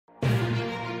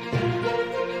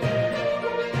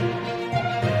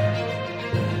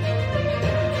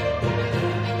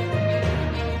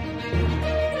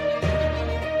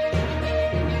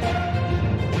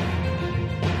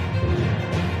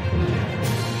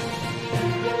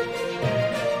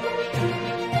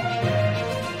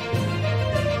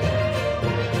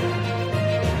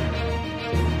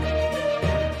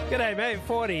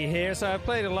40 here. So I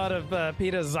played a lot of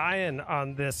Peter Zeihan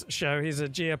on this show. He's a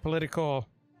geopolitical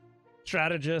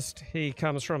strategist. He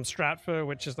comes from Stratfor,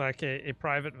 which is like a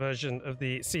private version of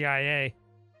the CIA.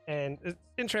 And it's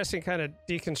interesting kind of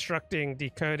deconstructing,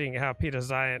 decoding how Peter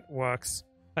Zeihan works,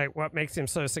 like what makes him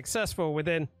so successful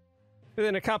within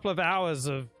a couple of hours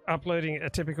of uploading a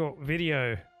typical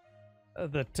video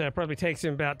that probably takes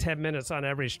him about 10 minutes on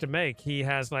average to make. He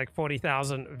has like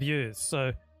 40,000 views.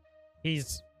 So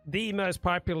he's the most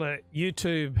popular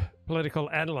YouTube political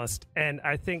analyst. And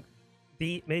I think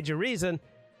the major reason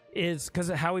is because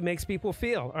of how he makes people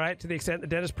feel. All right. To the extent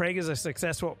that Dennis Prager is a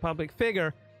successful public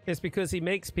figure, it's because he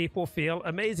makes people feel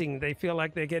amazing. They feel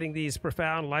like they're getting these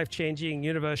profound, life-changing,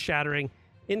 universe-shattering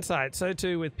insights. So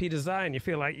too with Peter Zeihan. You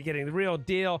feel like you're getting the real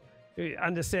deal,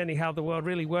 understanding how the world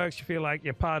really works. You feel like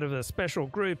you're part of a special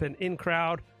group, an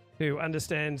in-crowd who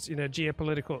understands,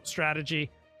 geopolitical strategy.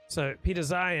 So Peter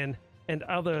Zeihan and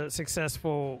other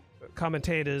successful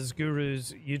commentators,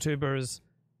 gurus, YouTubers,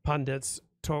 pundits,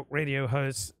 talk radio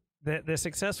hosts, they're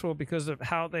successful because of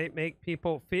how they make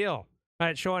people feel. All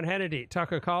right, Sean Hannity,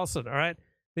 Tucker Carlson, all right?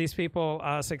 These people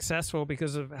are successful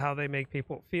because of how they make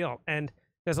people feel. And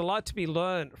there's a lot to be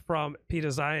learned from Peter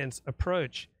Zeihan's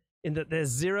approach in that there's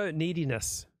zero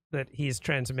neediness that he's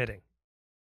transmitting.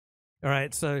 All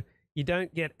right, so you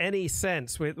don't get any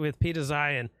sense with Peter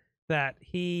Zeihan that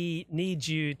he needs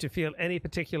you to feel any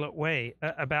particular way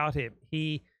about him.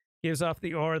 He gives off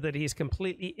the aura that he's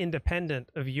completely independent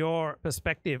of your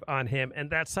perspective on him, and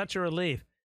that's such a relief.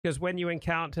 Because when you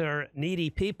encounter needy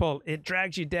people, it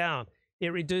drags you down. It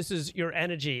reduces your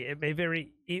energy. It may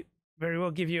very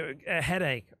well give you a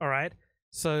headache, all right?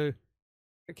 So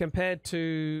compared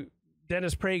to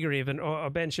Dennis Prager even, or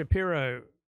Ben Shapiro,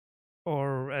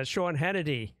 or Sean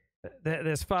Hannity,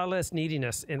 there's far less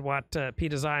neediness in what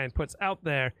Peter Zeihan puts out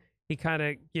there. He kind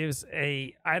of gives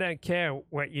I don't care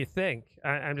what you think.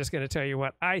 I'm just going to tell you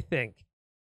what I think.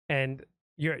 And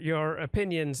your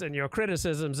opinions and your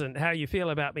criticisms and how you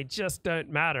feel about me just don't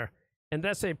matter. And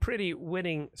that's a pretty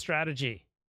winning strategy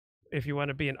if you want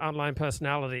to be an online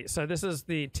personality. So this is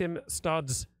the Tim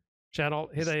Stodd's channel.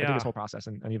 Here they are. This whole process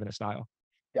and even a style.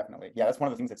 Definitely. Yeah, that's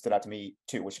one of the things that stood out to me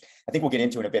too, which I think we'll get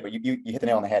into in a bit, but you hit the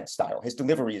nail on the head. Style. His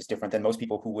delivery is different than most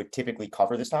people who would typically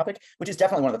cover this topic, which is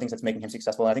definitely one of the things that's making him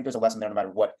successful. And I think there's a lesson there no matter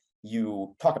what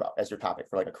you talk about as your topic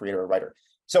for like a creator or writer.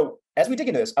 So as we dig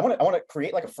into this, I want to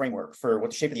create like a framework for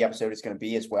what the shape of the episode is going to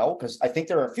be as well, because I think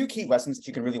there are a few key lessons that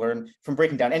you can really learn from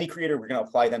breaking down any creator. We're going to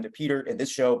apply them to Peter in this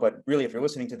show, but really if you're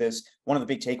listening to this, one of the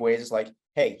big takeaways is like,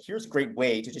 hey, here's a great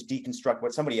way to just deconstruct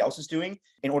what somebody else is doing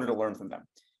in order to learn from them.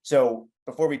 So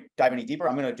before we dive any deeper,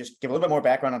 I'm going to just give a little bit more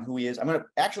background on who he is. I'm going to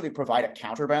actually provide a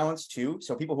counterbalance too.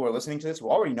 So people who are listening to this,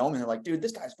 who already know him, and they're like, dude,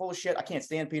 this guy's full of shit. I can't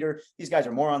stand Peter. These guys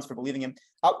are morons for believing him.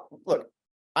 Look,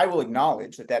 I will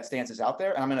acknowledge that stance is out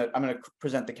there, and I'm going to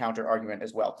present the counter argument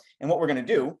as well. And what we're going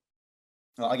to do,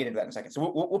 well, I'll get into that in a second.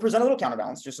 So we'll present a little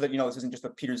counterbalance just so that, this isn't just a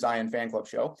Peter Zeihan fan club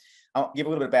show. I'll give a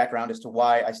little bit of background as to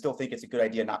why I still think it's a good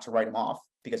idea not to write him off,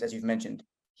 because as you've mentioned,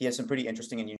 he has some pretty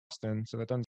interesting and unique. So that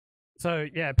doesn't. So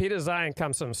yeah, Peter Zeihan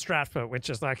comes from Stratfor,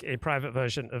 which is like a private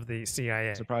version of the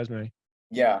CIA. Surprised me.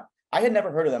 Yeah, I had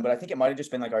never heard of them, but I think it might have just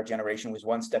been like our generation was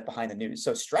one step behind the news.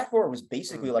 So Stratfor was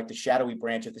basically like the shadowy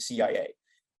branch of the CIA.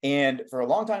 And for a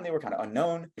long time, they were kind of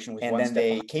unknown. And then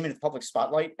they came into the public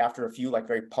spotlight after a few like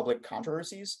very public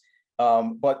controversies.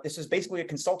 But this is basically a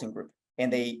consulting group.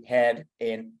 And they had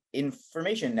an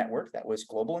information network that was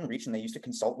global in reach. And they used to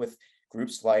consult with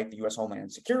groups like the U.S.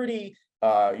 Homeland Security,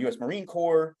 U.S. Marine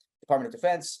Corps, Department of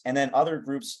Defense, and then other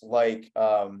groups like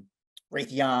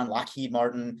Raytheon, Lockheed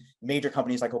Martin, major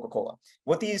companies like Coca-Cola.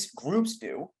 What these groups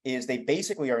do is they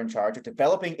basically are in charge of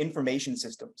developing information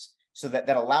systems so that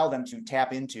allow them to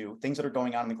tap into things that are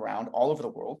going on the ground all over the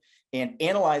world and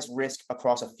analyze risk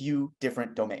across a few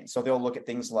different domains. So they'll look at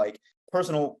things like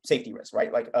personal safety risk,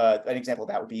 right? Like an example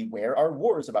of that would be, where are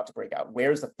wars about to break out?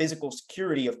 Where's the physical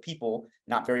security of people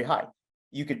not very high?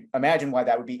 You could imagine why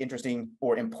that would be interesting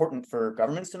or important for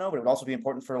governments to know, but it would also be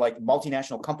important for like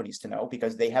multinational companies to know,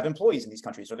 because they have employees in these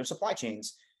countries, or their supply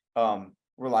chains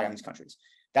rely on these countries.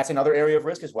 That's another area of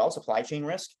risk as well, supply chain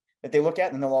risk that they look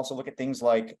at. And they'll also look at things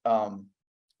like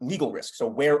legal risk. So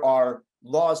where are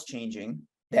laws changing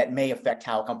that may affect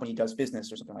how a company does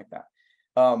business or something like that?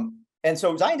 And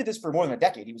so Zeihan did this for more than a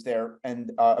decade. He was there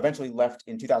and eventually left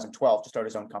in 2012 to start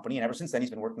his own company. And ever since then, he's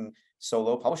been working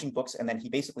solo, publishing books. And then he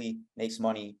basically makes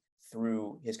money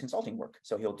through his consulting work.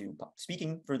 So he'll do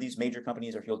speaking for these major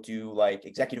companies, or he'll do like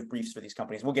executive briefs for these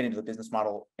companies. We'll get into the business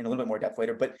model in a little bit more depth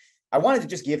later. But I wanted to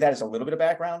just give that as a little bit of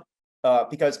background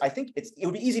because I think it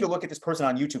would be easy to look at this person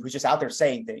on YouTube who's just out there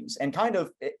saying things and kind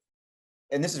of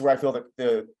and this is where I feel that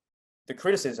the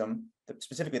criticism,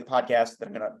 specifically the podcast that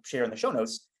I'm going to share in the show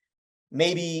notes,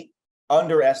 maybe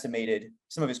underestimated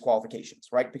some of his qualifications,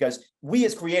 right? Because we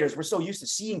as creators, we're so used to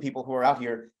seeing people who are out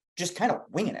here just kind of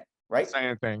winging it, right?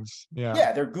 Saying things. Yeah.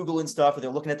 Yeah, they're Googling stuff, or they're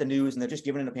looking at the news and they're just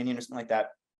giving an opinion or something like that.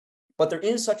 But there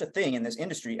is such a thing in this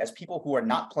industry as people who are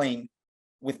not playing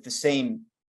with the same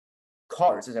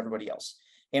cards as everybody else.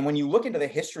 And when you look into the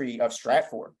history of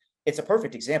Stratfor, it's a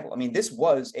perfect example. I mean, this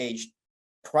was a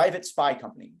private spy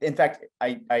company. In fact,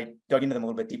 I dug into them a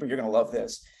little bit deeper. You're going to love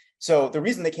this. So the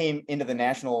reason they came into the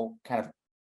national kind of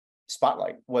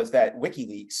spotlight was that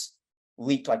WikiLeaks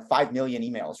leaked like 5 million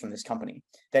emails from this company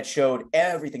that showed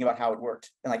everything about how it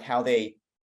worked and like how they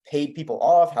paid people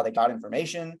off, how they got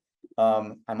information.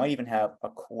 I might even have a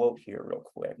quote here real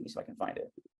quick, so I can find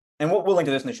it. And we'll link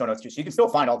to this in the show notes too, so you can still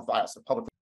find all the files publicly.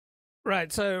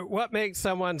 Right. So what makes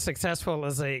someone successful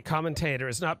as a commentator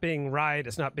is not being right,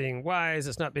 it's not being wise,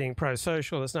 it's not being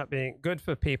pro-social, it's not being good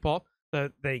for people,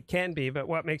 that they can be. But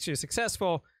what makes you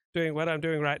successful doing what I'm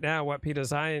doing right now, what Peter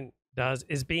Zeihan does,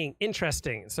 is being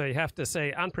interesting. So you have to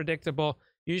say unpredictable,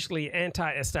 usually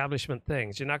anti-establishment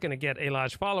things. You're not going to get a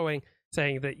large following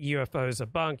saying that UFOs are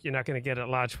bunk. You're not going to get a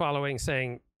large following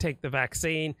saying take the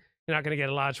vaccine. You're not going to get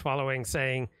a large following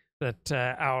saying that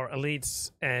our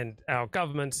elites and our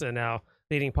governments and our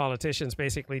leading politicians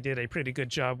basically did a pretty good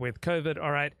job with COVID.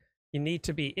 All right. You need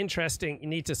to be interesting. You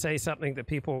need to say something that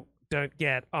people don't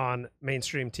get on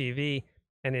mainstream TV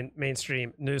and in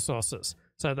mainstream news sources.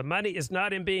 So the money is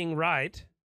not in being right,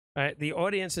 right? The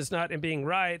audience is not in being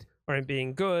right or in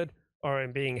being good or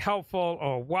in being helpful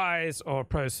or wise or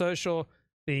pro-social.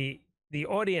 The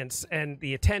audience and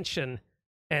the attention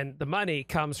and the money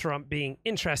comes from being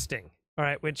interesting, all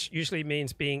right, which usually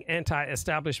means being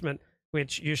anti-establishment,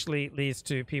 which usually leads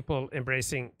to people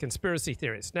embracing conspiracy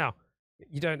theories. Now,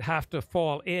 you don't have to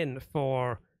fall in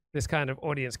for this kind of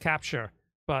audience capture,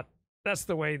 but that's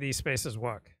the way these spaces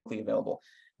work. Available.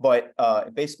 But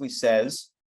it basically says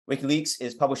WikiLeaks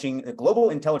is publishing the global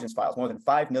intelligence files, more than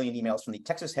 5 million emails from the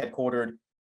Texas headquartered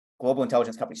global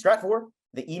intelligence company Stratfor.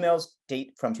 The emails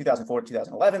date from 2004 to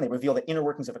 2011. They reveal the inner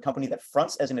workings of a company that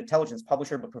fronts as an intelligence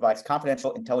publisher but provides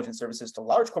confidential intelligence services to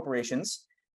large corporations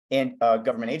and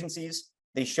government agencies.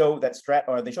 They show that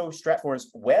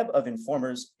Stratfor's web of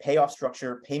informers, payoff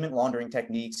structure, payment laundering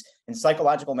techniques, and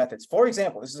psychological methods. For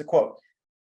example, this is a quote,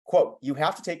 "You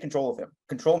have to take control of him.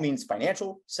 Control means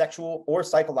financial, sexual, or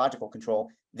psychological control.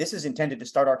 This is intended to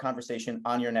start our conversation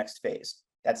on your next phase."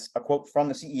 That's a quote from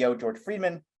the CEO, George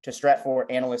Friedman, to Stratfor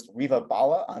analyst Riva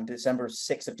Bala on December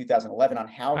 6th of 2011 on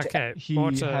how to... He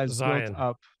has built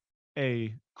up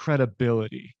a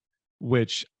credibility,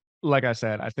 which, like I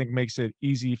said, I think makes it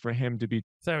easy for him to be...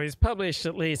 So he's published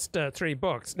at least 3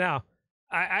 books. Now,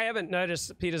 I haven't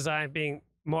noticed Peter Zeihan being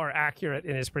more accurate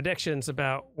in his predictions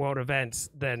about world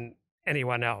events than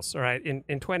anyone else, all right?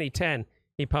 In 2010,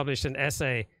 he published an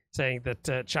essay saying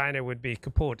that China would be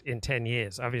kaput in 10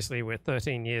 years. Obviously, we're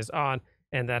 13 years on,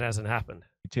 and that hasn't happened.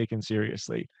 Taken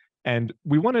seriously. And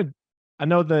we wanted, I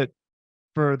know that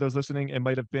for those listening, it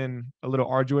might have been a little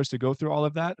arduous to go through all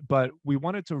of that, but we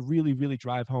wanted to really, really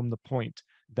drive home the point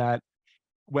that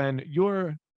when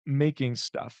you're making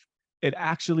stuff, it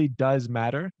actually does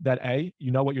matter that A,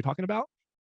 you know what you're talking about,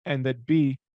 and that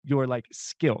B, you're like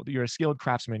skilled. You're a skilled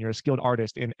craftsman. You're a skilled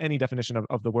artist in any definition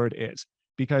of the word is,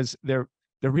 because there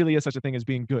really is such a thing as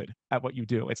being good at what you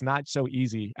do. It's not so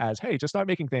easy as, hey, just start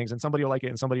making things and somebody will like it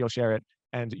and somebody will share it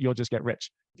and you'll just get rich.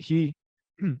 He's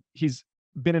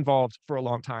been involved for a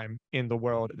long time in the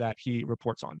world that he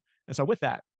reports on. And so with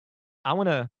that, I want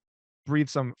to breathe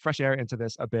some fresh air into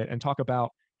this a bit and talk about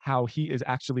how he is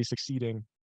actually succeeding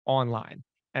online.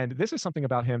 And this is something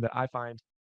about him that I find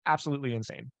absolutely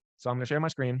insane. So I'm going to share my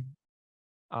screen.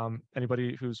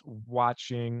 Anybody who's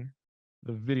watching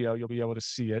the video, you'll be able to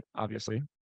see it, obviously.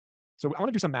 So I want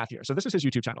to do some math here. So this is his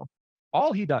YouTube channel.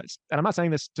 All he does, and I'm not saying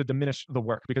this to diminish the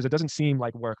work because it doesn't seem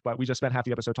like work, but we just spent half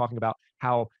the episode talking about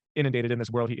how inundated in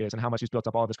this world he is and how much he's built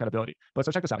up all of his credibility. But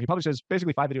so check this out. He publishes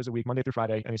basically 5 videos a week, Monday through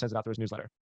Friday, and he sends it out through his newsletter.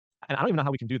 And I don't even know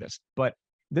how we can do this, but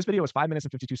this video is 5 minutes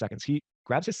and 52 seconds. He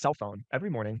grabs his cell phone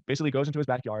every morning, basically goes into his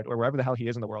backyard or wherever the hell he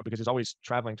is in the world because he's always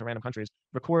traveling to random countries,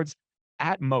 records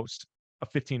at most a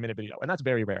 15-minute video. And that's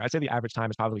very rare. I'd say the average time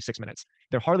is probably 6 minutes.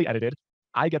 They're hardly edited.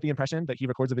 I get the impression that he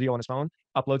records the video on his phone,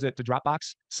 uploads it to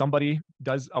Dropbox. Somebody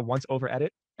does a once over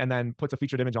edit and then puts a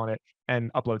featured image on it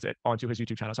and uploads it onto his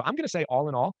YouTube channel. So I'm going to say all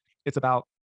in all, it's about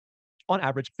on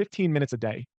average 15 minutes a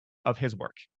day of his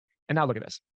work. And now look at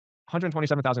this.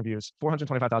 127,000 views,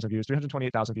 425,000 views,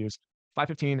 328,000 views,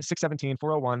 515, 617,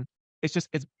 401. It's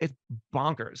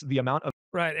bonkers the amount of...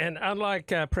 Right. And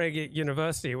unlike Prague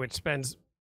University, which spends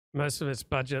most of its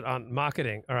budget on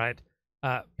marketing. All right.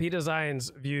 Peter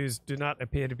Zeihan's views do not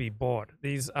appear to be bought.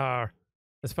 These are,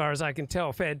 as far as I can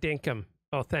tell, fair dinkum,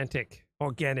 authentic,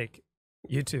 organic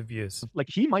YouTube views. Like,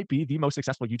 he might be the most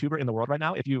successful YouTuber in the world right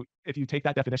now if you take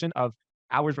that definition of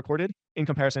hours recorded in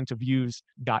comparison to views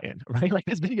got in, right? Like,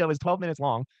 this video is 12 minutes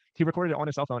long. He recorded it on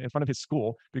his cell phone in front of his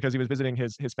school because he was visiting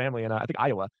his family in I think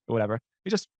Iowa or whatever. He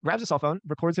just grabs his cell phone,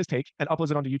 records his take, and uploads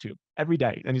it onto YouTube every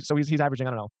day. And so he's averaging, I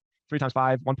don't know, 3 times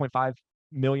 5, 1.5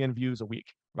 million views a week,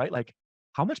 right? Like,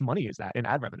 how much money is that in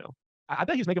ad revenue? I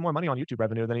bet he's making more money on YouTube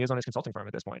revenue than he is on his consulting firm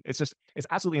at this point. It's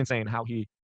absolutely insane how he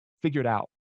figured out.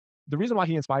 The reason why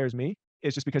he inspires me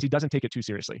is just because he doesn't take it too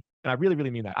seriously. And I really, really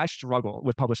mean that. I struggle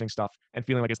with publishing stuff and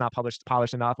feeling like it's not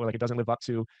polished enough, or like it doesn't live up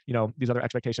to, these other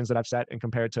expectations that I've set and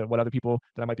compared to what other people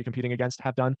that I might be competing against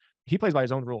have done. He plays by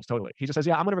his own rules totally. He just says,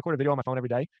 yeah, I'm going to record a video on my phone every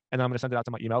day, and then I'm going to send it out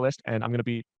to my email list, and I'm going to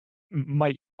be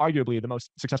arguably the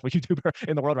most successful YouTuber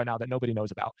in the world right now that nobody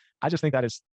knows about. I just think that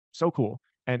is so cool.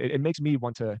 And it makes me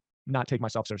want to not take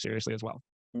myself so seriously as well.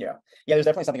 Yeah. There's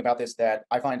definitely something about this that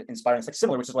I find inspiring. It's like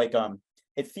similar, which is like,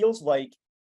 it feels like,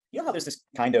 how there's this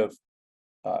kind of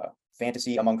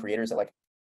fantasy among creators that, like,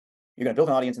 you're going to build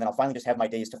an audience and then I'll finally just have my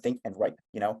days to think and write,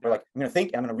 or like, I'm going to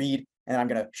think and I'm going to read and then I'm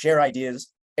going to share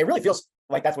ideas. It really feels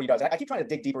like that's what he does. And I keep trying to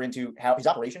dig deeper into how his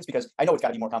operations, because I know it's got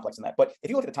to be more complex than that. But if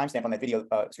you look at the timestamp on that video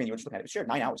screen you were just looking at, it was shared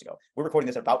 9 hours ago. We're recording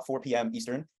this at about 4 p.m.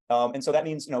 Eastern. And so that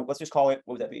means, let's just call it,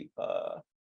 what would that be?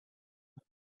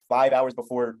 5 hours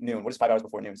before noon. What is 5 hours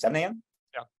before noon? 7 a.m.?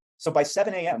 Yeah. So by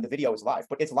 7 a.m., the video is live,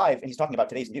 but it's live and he's talking about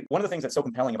today's news. One of the things that's so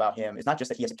compelling about him is not just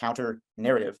that he has a counter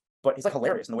narrative, but he's like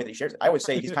hilarious in the way that he shares it. I always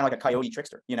say he's kind of like a coyote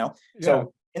trickster, Yeah.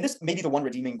 So, and this may be the one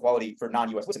redeeming quality for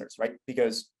non-US listeners, right?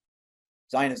 Because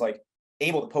Zeihan is like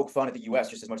able to poke fun at the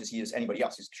US just as much as he is anybody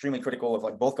else. He's extremely critical of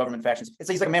like both government factions.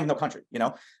 He's like a man with no country,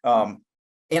 And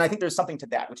I think there's something to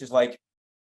that, which is like,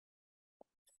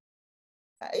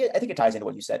 I think it ties into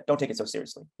what you said. Don't take it so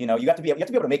seriously. You have to be able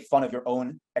to make fun of your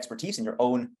own expertise and your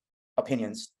own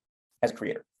opinions as a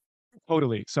creator.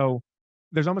 Totally. So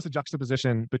there's almost a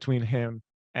juxtaposition between him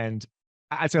and,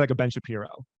 I'd say, like a Ben Shapiro,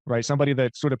 right? Somebody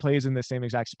that sort of plays in the same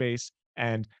exact space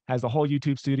and has the whole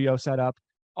YouTube studio set up.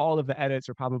 All of the edits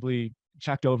are probably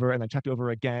checked over and then checked over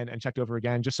again and checked over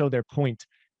again, just so their point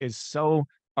is so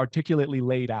articulately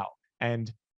laid out.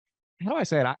 And how do I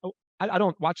say it? I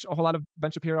don't watch a whole lot of Ben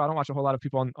Shapiro. I don't watch a whole lot of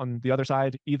people on the other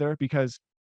side either, because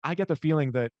I get the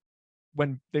feeling that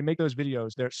when they make those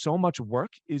videos, there's so much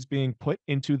work is being put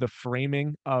into the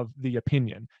framing of the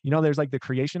opinion. There's like the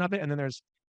creation of it, and then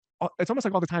it's almost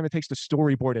like all the time it takes to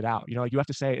storyboard it out. Like you have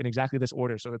to say it in exactly this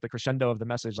order so that the crescendo of the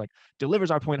message like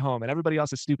delivers our point home, and everybody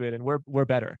else is stupid and we're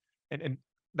better. And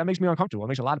that makes me uncomfortable. It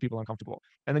makes a lot of people uncomfortable.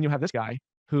 And then you have this guy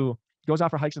who goes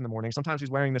out for hikes in the morning. Sometimes he's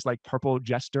wearing this like purple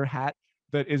jester hat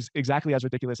that is exactly as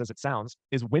ridiculous as it sounds,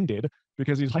 is winded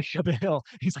because he's like up a hill.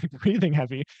 He's like breathing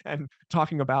heavy and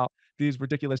talking about these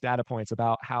ridiculous data points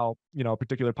about how,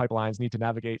 particular pipelines need to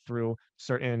navigate through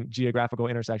certain geographical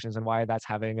intersections and why that's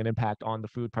having an impact on the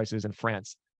food prices in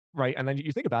France. Right. And then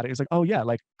you think about it, it's like, oh yeah,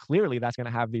 like clearly that's going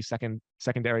to have these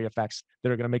secondary effects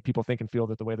that are going to make people think and feel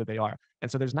that the way that they are. And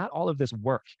so there's not all of this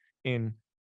work in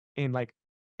like,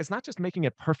 it's not just making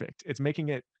it perfect, it's making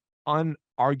it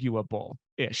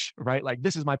unarguable-ish, right? Like,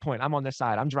 this is my point. I'm on this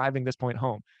side. I'm driving this point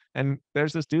home. And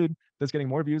there's this dude that's getting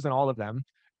more views than all of them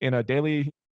in a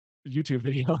daily YouTube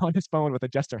video on his phone with a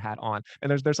jester hat on.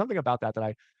 And there's something about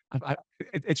that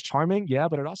it's charming, yeah,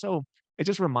 but it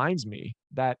just reminds me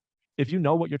that if you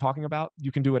know what you're talking about,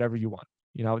 you can do whatever you want.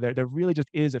 There really just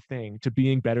is a thing to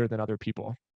being better than other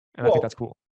people. And I think that's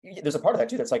cool. There's a part of that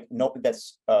too that's like, no,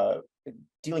 that's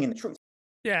dealing in the truth.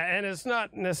 Yeah, and it's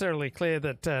not necessarily clear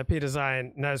that Peter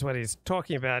Zeihan knows what he's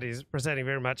talking about. He's presenting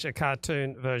very much a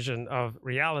cartoon version of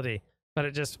reality, but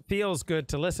it just feels good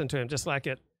to listen to him, just like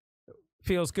it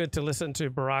feels good to listen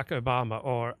to Barack Obama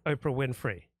or Oprah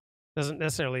Winfrey. Doesn't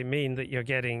necessarily mean that you're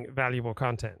getting valuable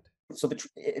content. So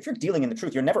if you're dealing in the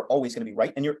truth, you're never always going to be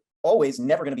right, and you're always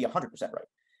never going to be 100% right.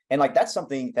 And like, that's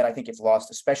something that I think gets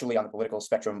lost, especially on the political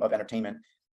spectrum of entertainment.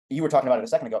 You were talking about it a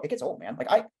second ago. It gets old, man.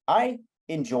 Like I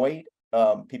enjoyed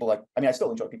people like, I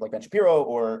still enjoy people like Ben Shapiro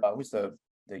or who's the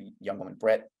young woman,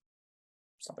 Brett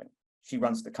something. She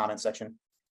runs the comment section.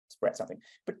 It's Brett something,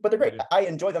 but they're great. I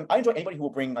enjoy them. I enjoy anybody who will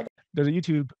bring like. There's a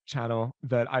YouTube channel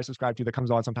that I subscribe to that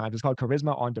comes on sometimes. It's called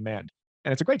Charisma on Demand,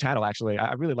 and it's a great channel actually.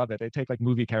 I really love it. They take like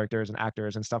movie characters and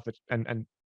actors and stuff that and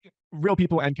real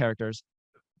people and characters,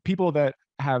 people that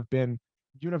have been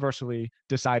universally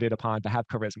decided upon to have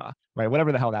charisma, right?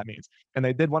 Whatever the hell that means. And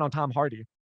they did one on Tom Hardy.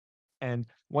 And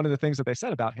one of the things that they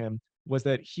said about him was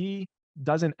that he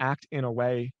doesn't act in a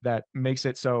way that makes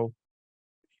it so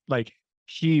like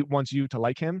he wants you to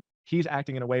like him. He's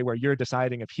acting in a way where you're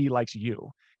deciding if he likes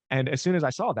you. And as soon as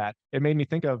I saw that, it made me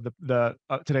think of the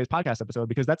today's podcast episode,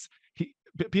 because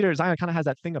Peter Zeihan kind of has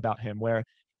that thing about him where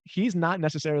he's not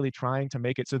necessarily trying to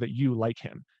make it so that you like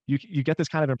him. You get this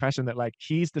kind of impression that like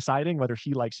he's deciding whether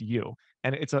he likes you,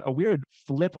 and it's a weird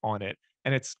flip on it.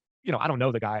 And it's, I don't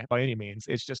know the guy by any means.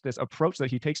 It's just this approach that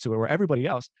he takes to it, where everybody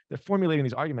else, they're formulating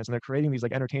these arguments and they're creating these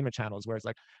like entertainment channels where it's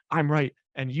like, I'm right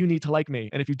and you need to like me,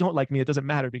 and if you don't like me, it doesn't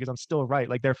matter because I'm still right.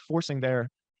 Like they're forcing the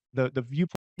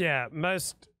viewpoint. Yeah,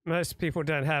 most people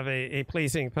don't have a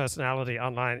pleasing personality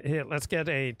online. Here, let's get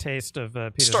a taste of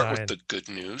Peter Start Zeihan. with the good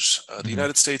news. The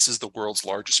United States is the world's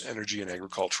largest energy and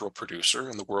agricultural producer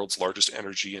and the world's largest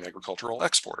energy and agricultural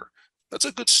exporter. That's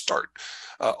a good start.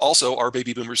 Also, our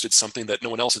baby boomers did something that no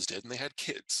one else's did, and they had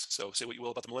kids. So say what you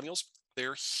will about the millennials,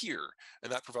 they're here.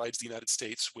 And that provides the United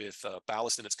States with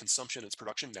ballast in its consumption, its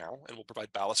production now, and will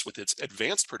provide ballast with its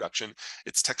advanced production,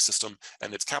 its tech system,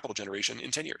 and its capital generation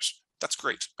in 10 years. That's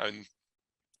great.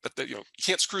 But you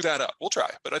can't screw that up. We'll try,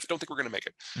 but I don't think we're going to make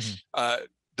it.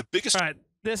 The biggest. All right.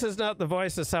 This is not the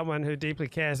voice of someone who deeply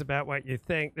cares about what you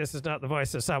think. This is not the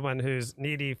voice of someone who's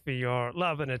needy for your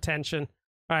love and attention.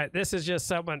 All right. This is just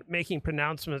someone making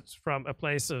pronouncements from a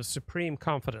place of supreme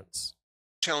confidence.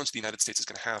 Challenge the United States is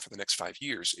going to have for the next 5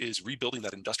 years is rebuilding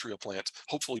that industrial plant,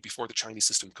 hopefully before the Chinese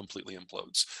system completely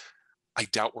implodes. I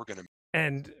doubt we're going to.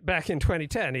 And back in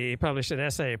 2010, he published an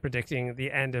essay predicting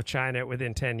the end of China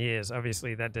within 10 years.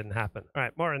 Obviously, that didn't happen. All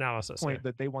right, more analysis. Point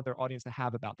that they want their audience to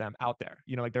have about them out there.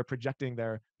 Like they're projecting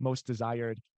their most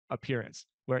desired appearance,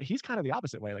 where he's kind of the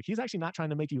opposite way. Like he's actually not trying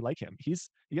to make you like him. You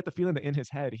get the feeling that in his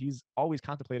head, he's always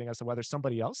contemplating as to whether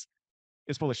somebody else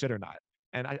is full of shit or not.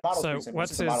 And so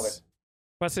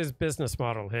what's his business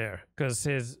model here? Because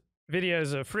his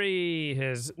videos are free,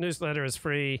 his newsletter is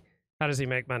free. How does he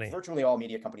make money? Virtually all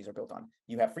media companies are built on.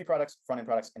 You have free products, front-end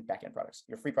products, and back-end products.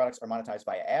 Your free products are monetized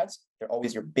via ads. They're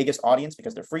always your biggest audience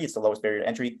because they're free. It's the lowest barrier to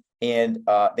entry. And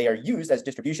they are used as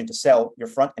distribution to sell your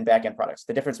front and back-end products.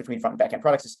 The difference between front and back-end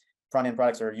products is front-end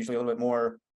products are usually a little bit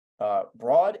more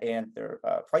broad and they're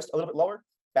priced a little bit lower.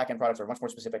 Back-end products are much more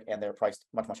specific and they're priced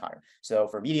much, much higher. So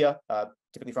for media,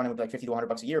 typically front-end would be like 50 to 100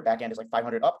 bucks a year. Back-end is like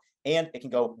 500 up, and it can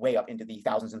go way up into the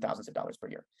thousands and thousands of dollars per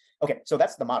year. Okay, so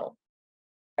that's the model.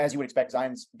 As you would expect,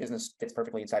 Zeihan's business fits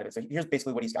perfectly inside of it. So here's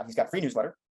basically what he's got. He's got free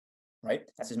newsletter, right?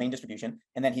 That's his main distribution.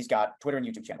 And then he's got Twitter and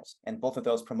YouTube channels. And both of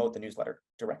those promote the newsletter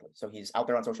directly. So he's out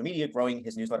there on social media, growing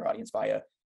his newsletter audience via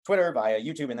Twitter, via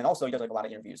YouTube. And then also he does like a lot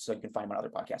of interviews. So you can find him on other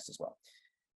podcasts as well.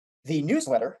 The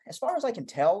newsletter, as far as I can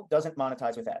tell, doesn't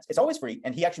monetize with ads. It's always free.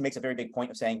 And he actually makes a very big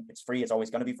point of saying it's free. It's always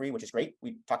going to be free, which is great.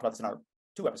 We talked about this in our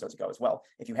 2 episodes ago as well.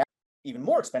 If you have even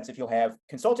more expensive, you'll have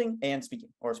consulting and speaking,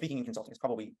 or speaking and consulting.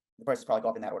 The price is probably go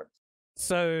up in that order.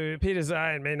 So Peter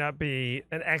Zeihan may not be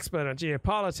an expert on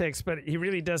geopolitics, but he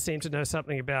really does seem to know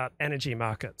something about energy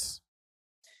markets.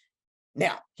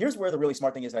 Now, here's where the really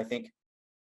smart thing is that I think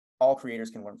all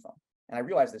creators can learn from. And I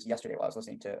realized this yesterday while I was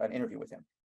listening to an interview with him.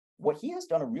 What he has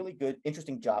done a really good,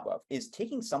 interesting job of is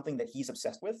taking something that he's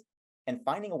obsessed with and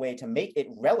finding a way to make it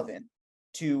relevant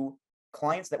to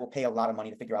clients that will pay a lot of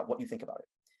money to figure out what you think about it.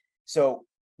 So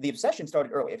the obsession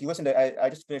started early. If you listen to, I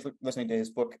just finished listening to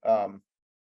his book,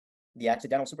 The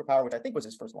Accidental Superpower, which I think was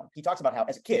his first one. He talks about how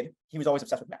as a kid, he was always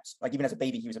obsessed with maps. Like even as a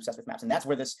baby, he was obsessed with maps. And that's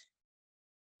where this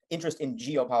interest in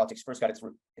geopolitics first got its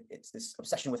root. It's this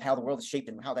obsession with how the world is shaped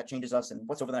and how that changes us and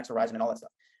what's over the next horizon and all that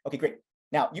stuff. Okay, great.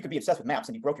 Now you could be obsessed with maps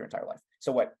and be broke your entire life.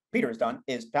 So what Peter has done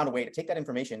is found a way to take that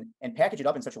information and package it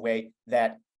up in such a way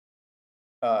that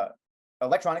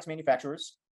electronics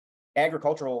manufacturers,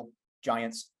 agricultural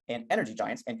giants, and energy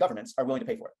giants and governments are willing to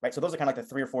pay for it, right? So those are kind of like the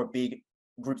 3 or 4 big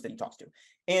groups that he talks to.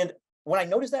 And when I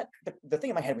noticed that, the thing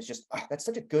in my head was just, that's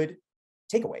such a good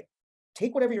takeaway.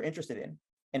 Take whatever you're interested in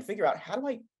and figure out how do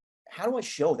I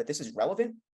show that this is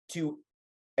relevant to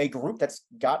a group that's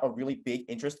got a really big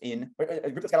interest in, or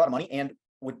a group that's got a lot of money and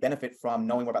would benefit from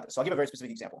knowing more about this. So I'll give a very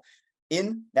specific example.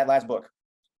 In that last book,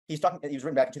 he was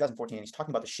written back in 2014, and he's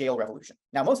talking about the shale revolution.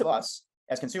 Now, most of us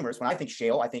as consumers, when I think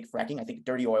shale, I think fracking, I think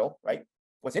dirty oil, right?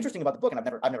 What's interesting about the book, and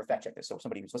I've never fact checked this, so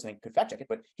somebody who's listening could fact check it,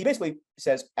 but he basically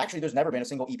says, actually, there's never been a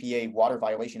single EPA water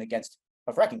violation against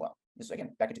a fracking well. This is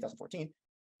again back in 2014.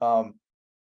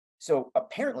 So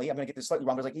apparently, I'm going to get this slightly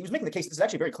wrong. There's like he was making the case this is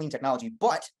actually very clean technology,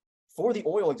 but for the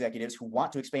oil executives who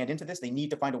want to expand into this, they need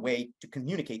to find a way to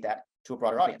communicate that to a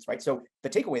broader audience, right? So the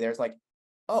takeaway there is like,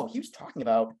 oh, he was talking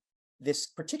about this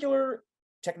particular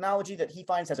technology that he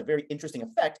finds has a very interesting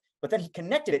effect, but then he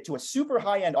connected it to a super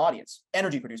high-end audience,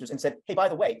 energy producers, and said, hey, by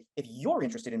the way, if you're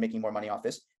interested in making more money off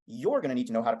this, you're going to need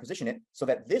to know how to position it so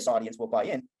that this audience will buy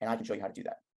in, and I can show you how to do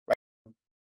that, right?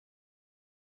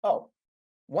 Oh,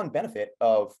 one benefit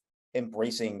of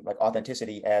embracing like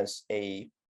authenticity as a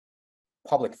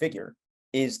public figure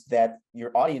is that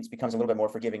your audience becomes a little bit more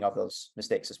forgiving of those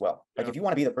mistakes as well. Like if you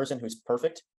want to be the person who's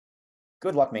perfect,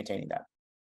 good luck maintaining that.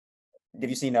 Have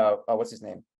you seen what's his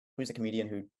name? Who's the comedian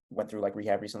who went through like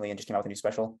rehab recently and just came out with a new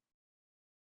special?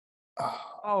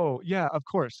 Oh yeah, of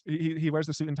course. He wears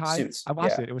the suit and tie. Suits. I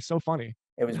watched Yeah. it. It was so funny.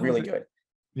 It was really good.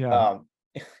 Yeah.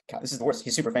 God, this is the worst.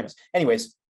 He's super famous.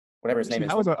 Anyways, whatever his name is.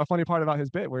 That was a funny part about his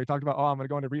bit where he talked about, oh, I'm going to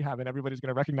go into rehab and everybody's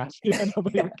going to recognize me, and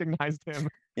nobody recognized him.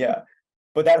 Yeah.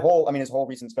 But that whole, I mean, his whole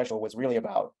recent special was really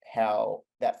about how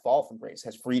that fall from grace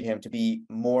has freed him to be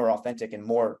more authentic and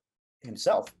more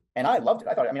himself. And I loved it.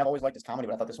 I mean, I've always liked his comedy,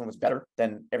 but I thought this one was better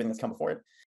than everything that's come before it.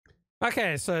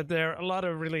 Okay, so there are a lot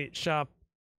of really sharp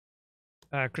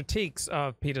critiques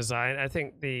of Peter Zeihan. I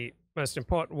think the most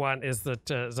important one is that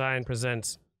Zeihan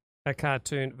presents a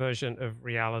cartoon version of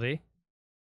reality.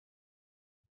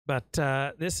 But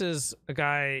this is a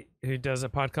guy who does a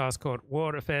podcast called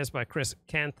World Affairs by Chris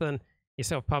Canthan. He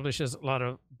self-publishes a lot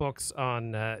of books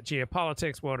on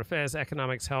geopolitics, world affairs,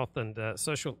 economics, health, and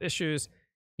social issues.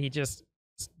 He just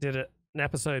did an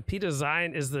episode. Peter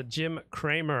Zeihan is the Jim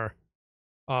Cramer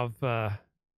of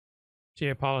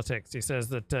geopolitics. He says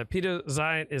that Peter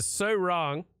Zeihan is so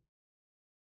wrong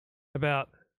about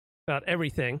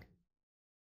everything.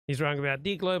 He's wrong about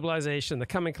deglobalization, the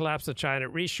coming collapse of China,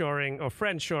 reshoring or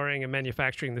friendshoring and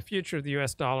manufacturing, the future of the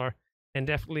US dollar, and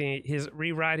definitely his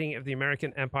rewriting of the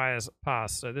American empire's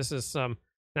past. So this is some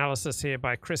analysis here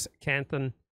by Chris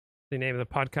Canthan. The name of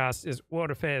the podcast is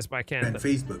World Affairs by Canthan. And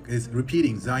Facebook is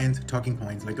repeating Zeihan's talking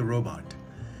points like a robot.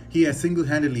 He has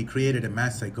single-handedly created a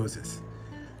mass psychosis.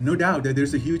 No doubt that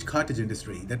there's a huge cottage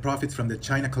industry that profits from the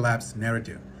China collapse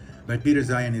narrative, but Peter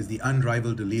Zeihan is the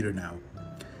unrivaled leader now.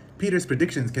 Peter's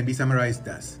predictions can be summarized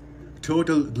thus: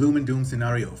 total gloom and doom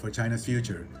scenario for China's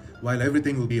future, while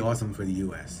everything will be awesome for the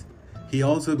US. He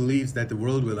also believes that the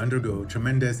world will undergo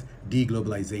tremendous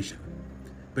deglobalization.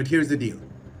 But here's the deal.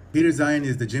 Peter Zeihan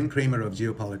is the Jim Cramer of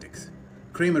geopolitics.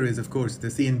 Cramer is, of course, the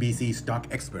CNBC stock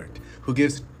expert who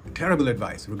gives terrible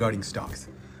advice regarding stocks.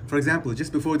 For example,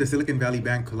 just before the Silicon Valley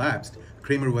Bank collapsed,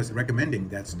 Cramer was recommending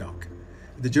that stock.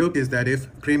 The joke is that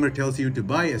if Cramer tells you to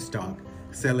buy a stock,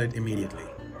 sell it immediately.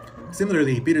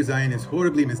 Similarly, Peter Zeihan is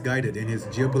horribly misguided in his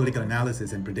geopolitical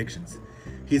analysis and predictions.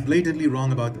 He's blatantly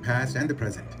wrong about the past and the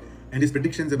present, and his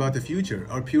predictions about the future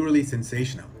are purely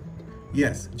sensational.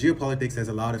 Yes, geopolitics has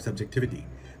a lot of subjectivity,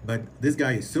 but this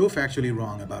guy is so factually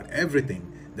wrong about everything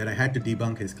that I had to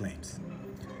debunk his claims.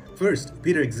 First,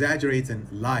 Peter exaggerates and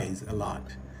lies a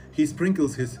lot. He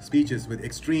sprinkles his speeches with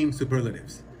extreme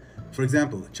superlatives. For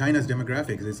example, China's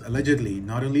demographics is allegedly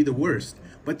not only the worst,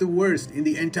 but the worst in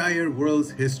the entire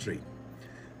world's history.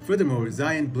 Furthermore,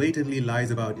 Zeihan blatantly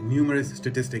lies about numerous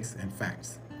statistics and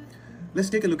facts. Let's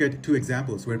take a look at two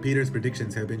examples where Peter's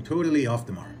predictions have been totally off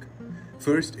the mark.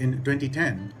 First, in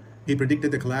 2010, he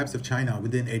predicted the collapse of China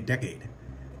within a decade.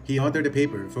 He authored a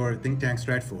paper for think tank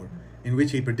Stratfor in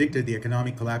which he predicted the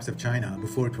economic collapse of China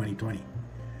before 2020.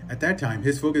 At that time,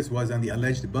 his focus was on the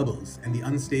alleged bubbles and the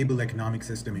unstable economic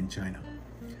system in China.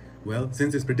 Well,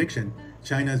 since his prediction,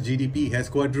 China's GDP has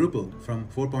quadrupled from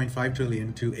 4.5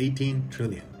 trillion to 18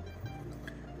 trillion.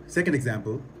 Second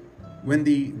example, when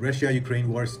the Russia-Ukraine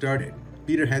war started,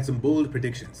 Peter had some bold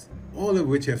predictions, all of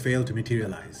which have failed to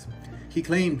materialize. He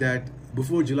claimed that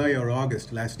before July or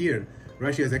August last year,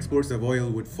 Russia's exports of oil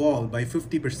would fall by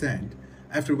 50%,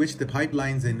 after which the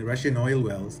pipelines in Russian oil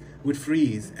wells would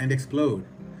freeze and explode,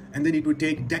 and then it would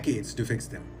take decades to fix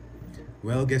them.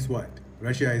 Well, guess what?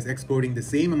 Russia is exporting the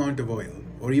same amount of oil,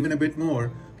 or even a bit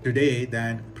more, today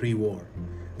than pre-war.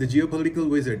 The geopolitical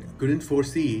wizard couldn't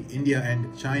foresee India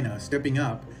and China stepping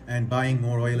up and buying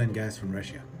more oil and gas from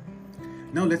Russia.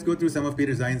 Now let's go through some of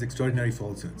Peter Zeihan's extraordinary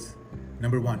falsehoods.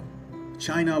 Number 1.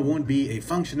 China won't be a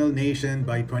functional nation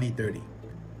by 2030.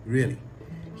 Really?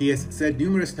 He has said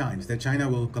numerous times that China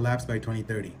will collapse by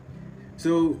 2030.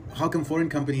 So how come foreign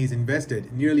companies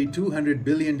invested nearly $200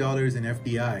 billion in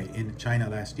FDI in China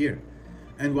last year?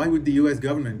 And why would the US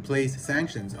government place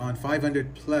sanctions on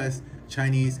 500 plus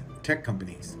Chinese tech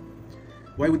companies?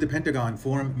 Why would the Pentagon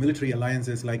form military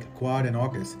alliances like Quad and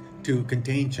AUKUS to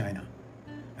contain China?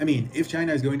 I mean, if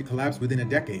China is going to collapse within a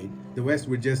decade, the West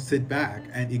would just sit back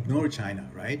and ignore China,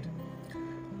 right?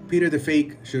 Peter the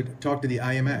Fake should talk to the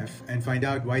IMF and find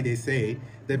out why they say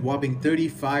that whopping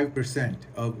 35%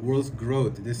 of world's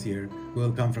growth this year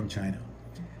will come from China.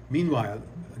 Meanwhile,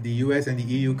 the US and the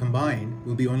EU combined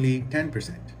will be only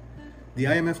 10%. The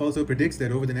IMF also predicts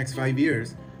that over the next 5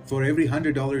 years, for every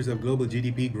 $100 of global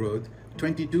GDP growth,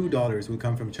 $22 will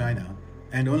come from China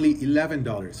and only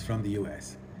 $11 from the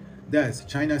US. Thus,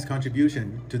 China's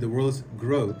contribution to the world's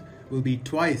growth will be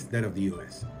twice that of the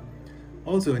US.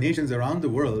 Also, nations around the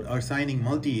world are signing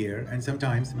multi-year and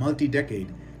sometimes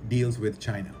multi-decade deals with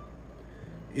China.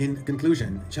 In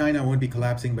conclusion, China won't be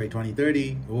collapsing by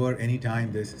 2030 or any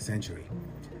time this century.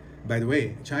 By the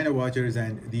way, China watchers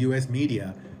and the US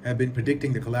media have been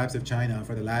predicting the collapse of China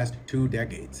for the last 2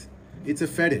 decades. It's a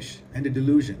fetish and a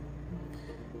delusion.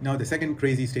 Now, the second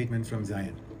crazy statement from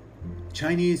Zeihan.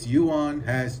 Chinese yuan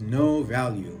has no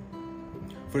value.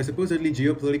 For a supposedly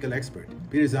geopolitical expert,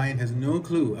 Peter Zeihan has no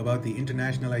clue about the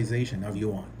internationalization of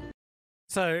yuan.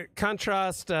 So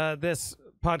contrast this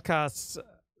podcast's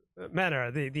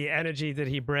manner, the energy that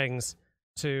he brings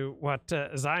to what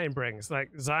Zeihan brings.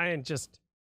 Like Zeihan just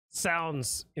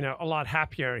sounds, a lot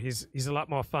happier. He's a lot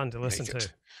more fun to listen to.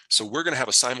 So we're going to have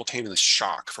a simultaneous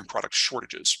shock from product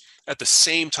shortages. At the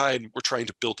same time, we're trying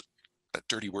to build that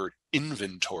dirty word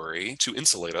inventory to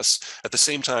insulate us. At the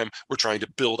same time, we're trying to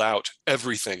build out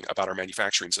everything about our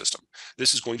manufacturing system.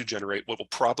 This is going to generate what will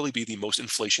probably be the most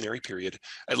inflationary period,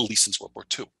 at least since World War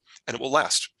II. And it will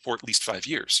last for at least 5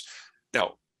 years.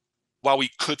 Now, while we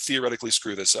could theoretically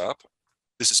screw this up,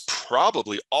 this is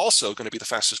probably also going to be the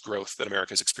fastest growth that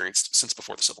America has experienced since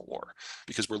before the Civil War,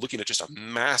 because we're looking at just a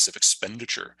massive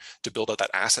expenditure to build out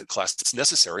that asset class that's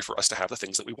necessary for us to have the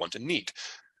things that we want and need.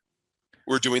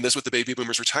 We're doing this with the baby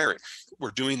boomers retiring.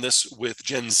 We're doing this with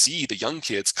Gen Z, the young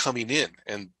kids coming in,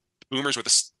 and boomers are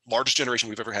the largest generation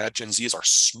we've ever had. Gen Z is our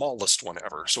smallest one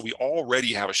ever. So we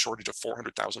already have a shortage of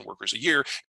 400,000 workers a year.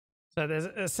 So there's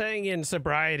a saying in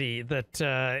sobriety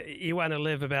that you want to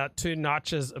live about 2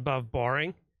 notches above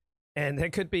boring. And there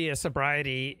could be a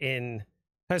sobriety in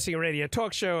hosting a radio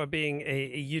talk show or being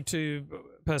a YouTube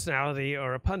personality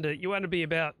or a pundit. You want to be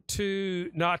about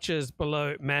 2 notches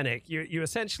below manic. You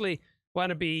essentially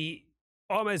want to be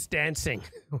almost dancing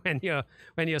when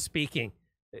you're speaking.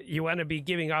 You want to be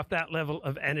giving off that level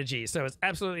of energy. So it's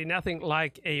absolutely nothing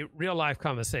like a real life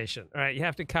conversation. All right, you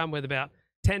have to come with about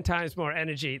 10 times more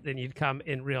energy than you'd come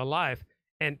in real life.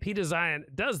 And Peter Zeihan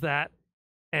does that,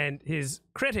 and his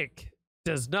critic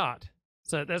does not.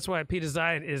 So that's why Peter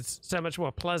Zeihan is so much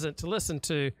more pleasant to listen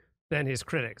to than his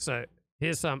critic. So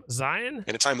here's some Zeihan.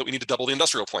 In a time that we need to double the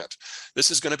industrial plant.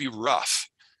 This is going to be rough.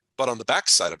 But on the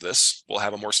backside of this, we'll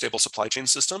have a more stable supply chain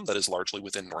system that is largely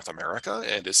within North America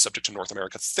and is subject to North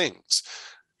America things.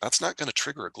 That's not going to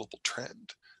trigger a global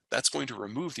trend. That's going to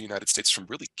remove the United States from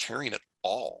really caring at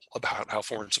all about how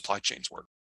foreign supply chains work.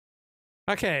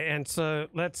 Okay, and so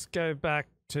let's go back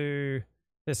to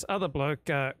this other bloke,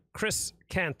 Chris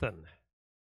Canthan.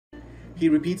 He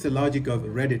repeats the logic of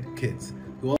Reddit kids.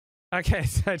 Okay,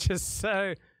 so just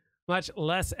so much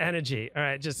less energy. All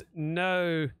right, just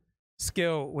no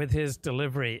skill with his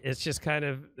delivery. It's just kind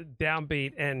of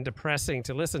downbeat and depressing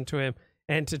to listen to him,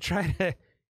 and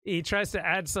he tries to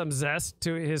add some zest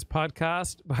to his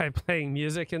podcast by playing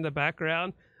music in the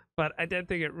background, but I don't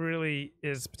think it really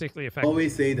is particularly effective.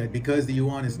 Always say that because the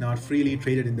yuan is not freely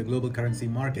traded in the global currency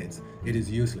markets, it is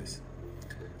useless.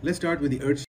 Let's start with the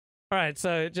urge. All right,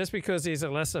 so just because he's a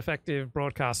less effective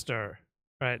broadcaster,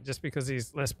 right, just because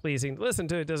he's less pleasing to listen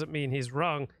to, doesn't mean he's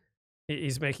wrong.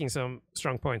 He's making some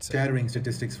strong points. Shattering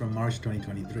statistics from March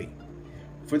 2023.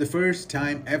 For the first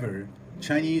time ever,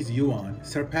 Chinese yuan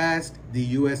surpassed the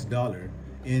US dollar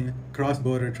in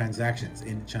cross-border transactions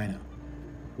in China.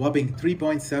 Whopping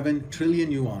 3.7 trillion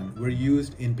yuan were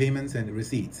used in payments and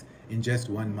receipts in just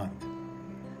 1 month.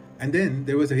 And then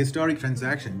there was a historic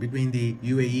transaction between the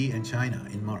UAE and China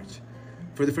in March.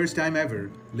 For the first time ever,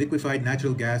 liquefied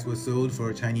natural gas was sold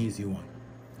for Chinese yuan.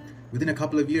 Within a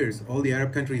couple of years, all the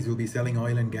Arab countries will be selling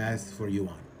oil and gas for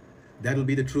yuan. That'll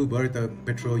be the true birth of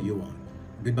petro-yuan.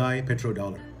 Goodbye,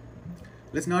 petrodollar.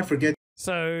 Let's not forget.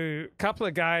 So a couple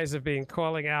of guys have been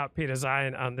calling out Peter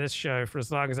Zeihan on this show for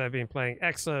as long as I've been playing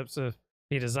excerpts of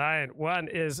Peter Zeihan. One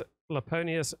is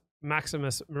Laponius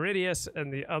Maximus Meridius,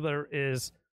 and the other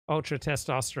is Ultra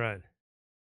Testosterone.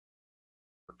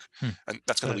 And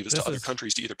that's going to leave us to other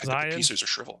countries to either pick up the Zeihan pieces or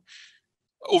shrivel.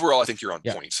 Overall, I think you're on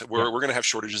point. We're going to have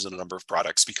shortages in a number of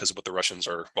products because of what the Russians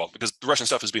are, because the Russian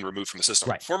stuff is being removed from the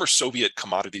system. Right. Former Soviet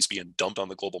commodities being dumped on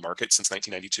the global market since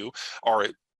 1992 are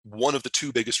one of the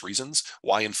 2 biggest reasons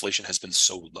why inflation has been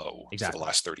so low for the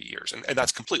last 30 years. And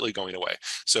that's completely going away.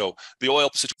 So the oil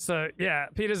situation. So yeah,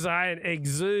 Peter Zeihan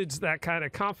exudes that kind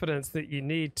of confidence that you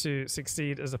need to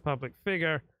succeed as a public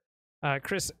figure.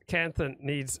 Chris Canthan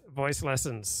needs voice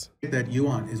lessons. That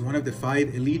yuan is one of the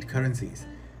 5 elite currencies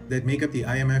that make up the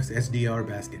IMF's SDR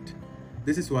basket.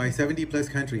 This is why 70 plus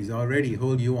countries already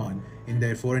hold yuan in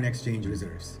their foreign exchange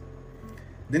reserves.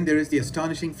 Then there is the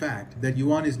astonishing fact that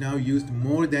yuan is now used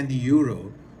more than the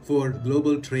euro for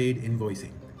global trade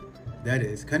invoicing. That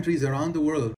is, countries around the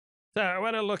world. So I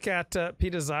want to look at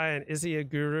Peter Zeihan. Is he a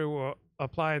guru, or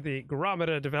apply the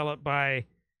gurometer developed by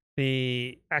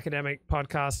the academic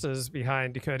podcasters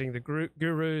behind Decoding the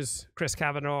Gurus, Chris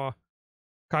Kavanagh,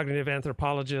 cognitive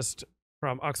anthropologist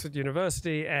from Oxford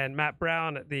University, and Matt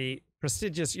Brown at the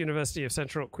prestigious University of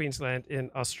Central Queensland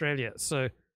in Australia. So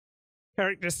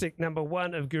characteristic number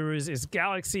one of gurus is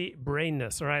galaxy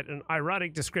brainness, all right? An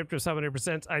ironic descriptor of someone who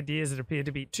presents ideas that appear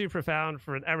to be too profound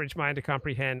for an average mind to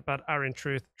comprehend, but are in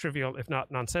truth trivial, if not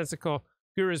nonsensical.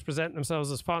 Gurus present themselves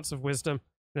as fonts of wisdom,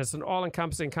 and it's an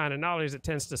all-encompassing kind of knowledge that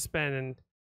tends to span in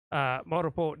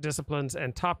multiple disciplines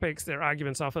and topics. Their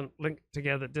arguments often link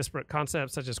together disparate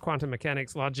concepts such as quantum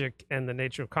mechanics, logic, and the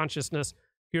nature of consciousness.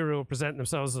 Guru will present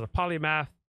themselves as a polymath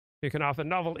who can offer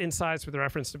novel insights with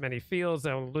reference to many fields.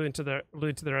 They will allude to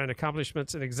their own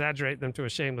accomplishments and exaggerate them to a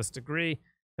shameless degree.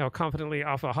 They'll confidently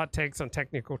offer hot takes on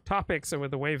technical topics and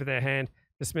with a wave of their hand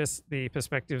dismiss the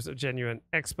perspectives of genuine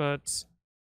experts.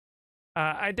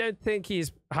 I don't think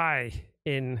he's high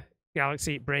in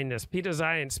galaxy brainness. Peter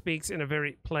Zeihan speaks in a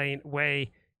very plain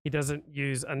way. He doesn't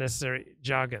use unnecessary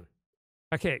jargon.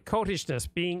 Okay, cultishness.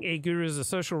 Being a guru is a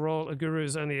social role. A guru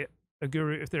is only a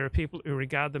guru if there are people who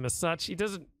regard them as such.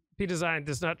 Peter Zeihan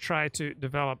does not try to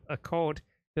develop a cult,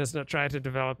 does not try to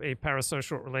develop a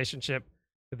parasocial relationship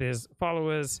with his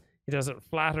followers. He doesn't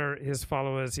flatter his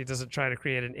followers. He doesn't try to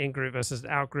create an in-group versus an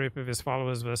out-group of his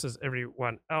followers versus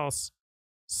everyone else.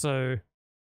 So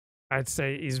I'd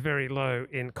say he's very low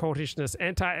in cultishness.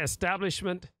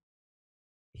 Anti-establishment,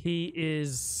 he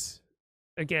is,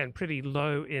 again, pretty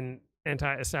low in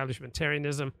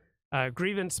anti-establishmentarianism.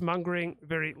 Grievance mongering,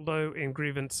 very low in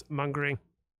grievance mongering.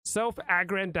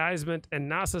 Self-aggrandizement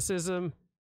and narcissism.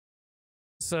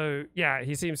 So yeah,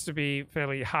 he seems to be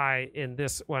fairly high in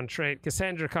this one trait.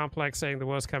 Cassandra complex, saying the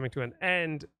world's coming to an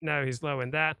end. No, he's low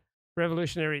in that.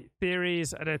 Revolutionary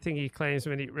theories. I don't think he claims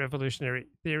many revolutionary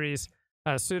theories.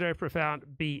 Pseudo-profound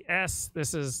BS.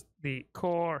 This is the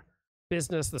core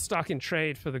business, the stock in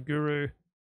trade for the guru.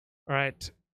 All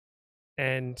right.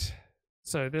 And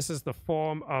so this is the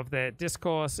form of their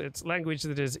discourse. It's language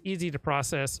that is easy to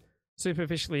process,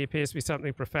 superficially appears to be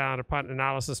something profound. Upon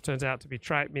analysis, turns out to be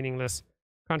trite, meaningless,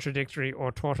 contradictory,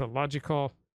 or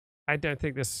tautological. I don't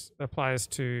think this applies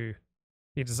to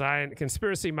Peter Zeihan.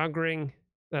 Conspiracy mongering,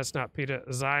 that's not Peter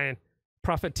Zeihan.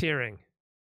 Profiteering,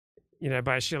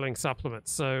 by shilling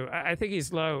supplements. So I think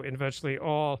he's low in virtually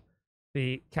all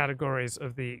the categories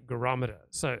of the gurometer.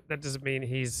 So that doesn't mean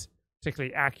he's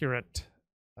particularly accurate,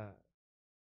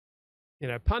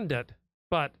 pundit,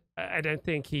 but I don't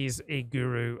think he's a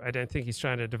guru. I don't think he's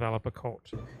trying to develop a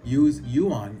cult. Use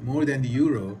yuan more than the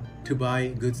euro to buy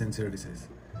goods and services.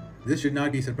 This should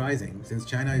not be surprising since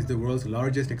China is the world's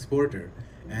largest exporter.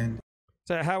 And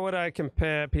so how would I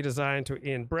compare Peter Zeihan to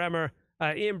Ian Bremmer?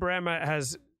 Ian Bremmer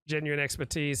has genuine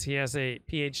expertise. He has a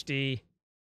PhD.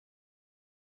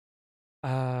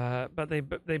 But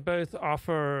they both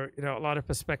offer a lot of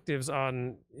perspectives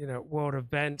on world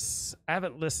events. I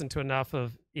haven't listened to enough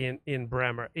of Ian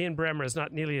Bremmer. Ian Bremmer is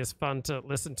not nearly as fun to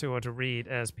listen to or to read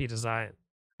as Peter Zeihan.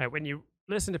 Right, when you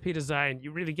listen to Peter Zeihan,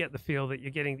 you really get the feel that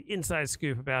you're getting the inside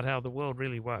scoop about how the world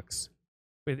really works.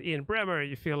 With Ian Bremmer,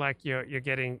 you feel like you're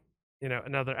getting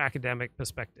another academic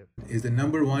perspective. Is the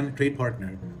 #1 trade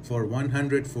partner for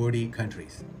 140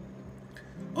 countries.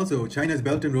 Also, China's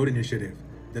Belt and Road Initiative,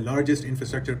 the largest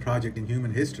infrastructure project in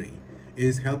human history,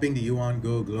 is helping the yuan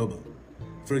go global.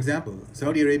 For example,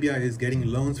 Saudi Arabia is getting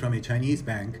loans from a Chinese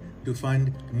bank to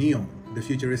fund NEOM, the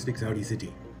futuristic Saudi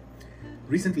city.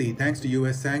 Recently, thanks to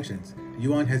US sanctions,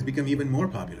 yuan has become even more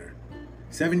popular.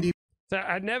 So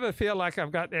I never feel like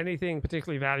I've got anything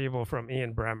particularly valuable from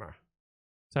Ian Bremmer.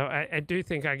 So I do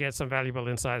think I get some valuable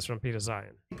insights from Peter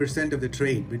Zeihan. % of the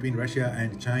trade between Russia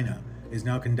and China is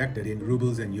now conducted in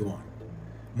rubles and yuan.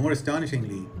 More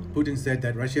astonishingly, Putin said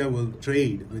that Russia will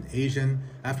trade with Asian,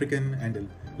 African, and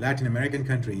Latin American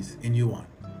countries in yuan.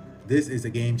 This is a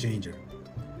game changer.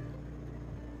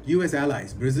 US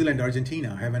allies Brazil and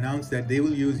Argentina have announced that they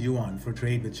will use yuan for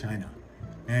trade with China.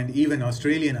 And even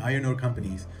Australian iron ore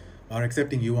companies are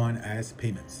accepting yuan as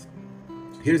payments.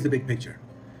 Here's the big picture.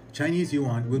 Chinese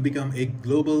yuan will become a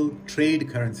global trade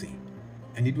currency,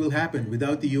 and it will happen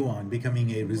without the yuan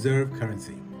becoming a reserve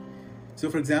currency. So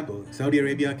for example, Saudi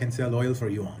Arabia can sell oil for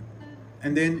yuan,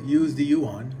 and then use the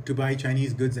yuan to buy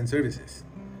Chinese goods and services.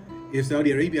 If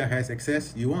Saudi Arabia has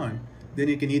excess yuan, then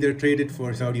it can either trade it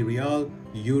for Saudi Riyal,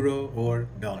 Euro, or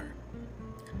dollar.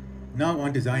 Now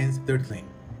on to Zeihan's third claim,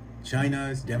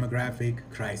 China's demographic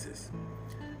crisis.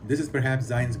 This is perhaps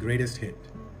Zeihan's greatest hit.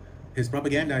 His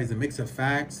propaganda is a mix of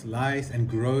facts, lies, and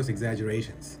gross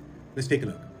exaggerations. Let's take a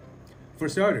look. For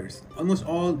starters, almost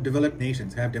all developed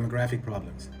nations have demographic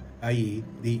problems, i.e.,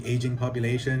 the aging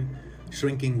population,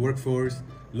 shrinking workforce,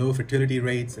 low fertility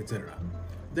rates, etc.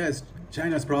 Thus,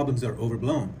 China's problems are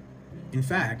overblown. In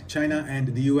fact, China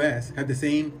and the US have the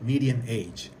same median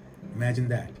age. Imagine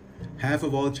that. Half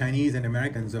of all Chinese and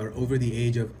Americans are over the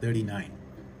age of 39.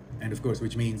 And of course,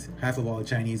 which means half of all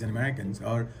Chinese and Americans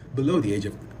are below the age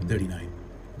of 39.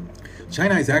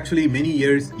 China is actually many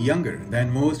years younger than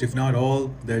most, if not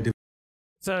all, the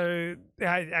So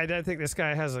I don't think this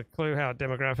guy has a clue how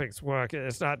demographics work.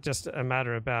 It's not just a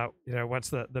matter about,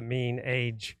 what's the mean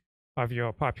age of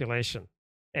your population.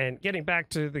 And getting back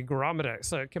to the Gurometer,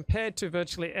 so compared to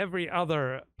virtually every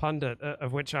other pundit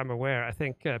of which I'm aware, I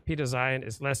think Peter Zeihan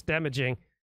is less damaging.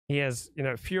 He has,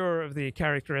 fewer of the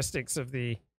characteristics of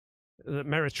the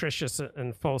meretricious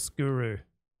and false guru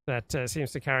that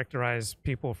seems to characterize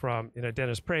people from,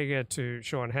 Dennis Prager to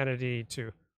Sean Hannity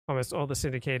to almost all the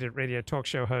syndicated radio talk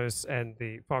show hosts and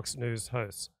the Fox News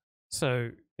hosts.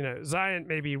 So, Zeihan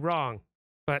may be wrong,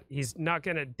 but he's not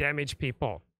going to damage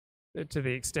people to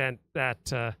the extent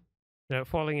that,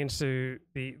 falling into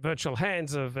the virtual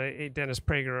hands of a Dennis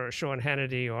Prager or a Sean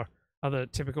Hannity or other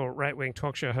typical right-wing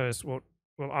talk show hosts will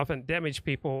often damage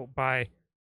people by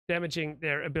damaging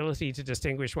their ability to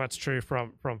distinguish what's true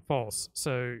from false.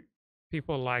 So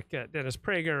people like Dennis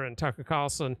Prager and Tucker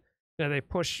Carlson, they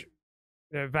push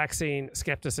vaccine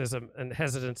skepticism and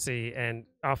hesitancy and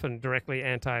often directly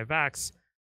anti-vax,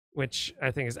 which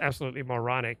I think is absolutely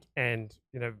moronic and,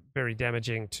 very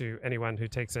damaging to anyone who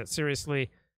takes that seriously.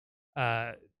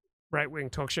 Right-wing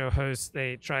talk show hosts,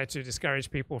 they try to discourage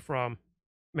people from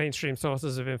mainstream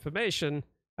sources of information.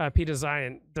 Peter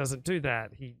Zeihan doesn't do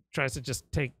that. He tries to just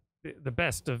take the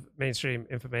best of mainstream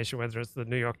information, whether it's the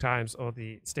New York Times or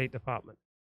the State Department.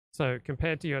 So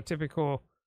compared to your typical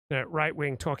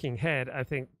right-wing talking head, I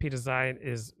think Peter Zeihan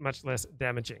is much less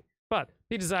damaging. But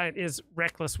Peter Zeihan is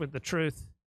reckless with the truth,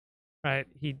 right?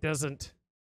 He doesn't,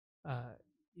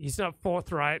 he's not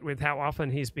forthright with how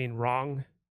often he's been wrong,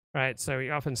 right? So he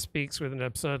often speaks with an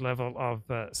absurd level of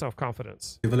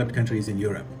self-confidence. Developed countries in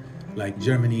Europe, like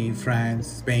Germany, France,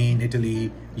 Spain,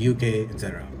 Italy, UK,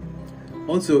 etc.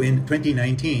 Also in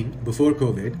 2019, before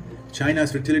COVID,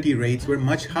 China's fertility rates were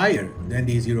much higher than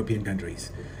these European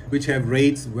countries, which have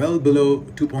rates well below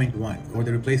 2.1, or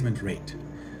the replacement rate.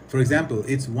 For example,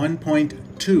 it's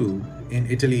 1.2 in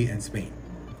Italy and Spain.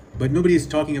 But nobody is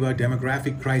talking about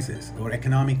demographic crisis or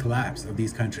economic collapse of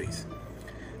these countries.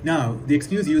 Now, the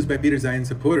excuse used by Peter Zeihan's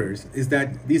supporters is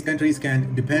that these countries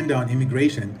can depend on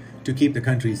immigration to keep the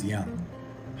countries young.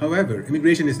 However,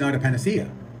 immigration is not a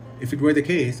panacea. If it were the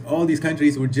case, all these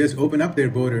countries would just open up their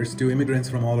borders to immigrants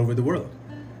from all over the world.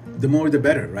 The more the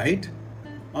better, right?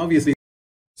 Obviously.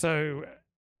 So,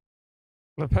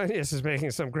 Leponius is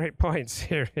making some great points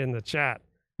here in the chat.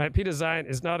 Right? Peter Zeihan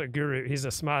is not a guru, he's a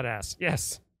smartass.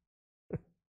 Yes.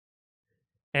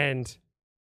 And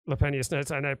Leponius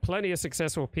notes, I know plenty of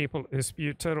successful people who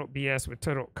spew total BS with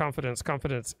total confidence.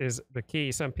 Confidence is the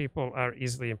key. Some people are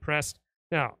easily impressed.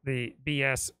 Now, the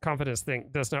BS confidence thing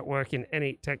does not work in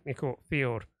any technical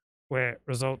field where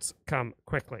results come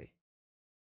quickly.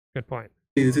 Good point.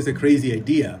 This is a crazy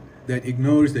idea that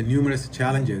ignores the numerous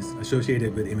challenges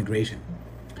associated with immigration.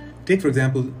 Take, for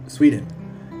example, Sweden.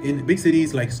 In big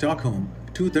cities like Stockholm,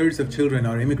 2/3 of children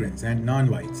are immigrants and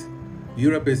non-whites.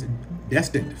 Europe is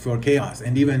destined for chaos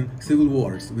and even civil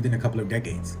wars within a couple of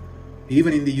decades.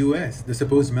 Even in the US, the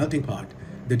supposed melting pot,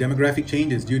 the demographic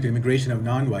changes due to immigration of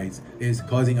non-whites is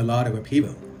causing a lot of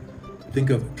upheaval. Think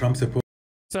of Trump support.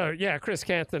 So yeah, Chris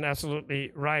Canton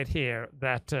absolutely right here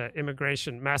that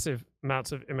immigration, massive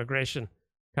amounts of immigration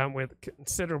come with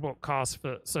considerable costs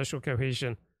for social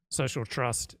cohesion, social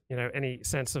trust. Any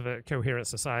sense of a coherent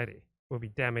society will be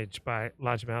damaged by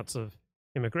large amounts of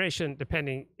immigration,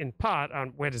 depending in part on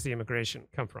where does the immigration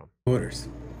come from. Borders.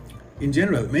 In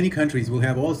general, many countries will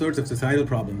have all sorts of societal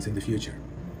problems in the future.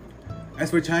 As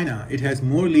for China, it has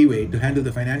more leeway to handle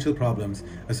the financial problems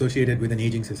associated with an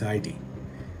aging society.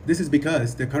 This is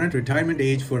because the current retirement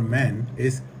age for men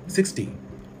is 60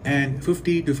 and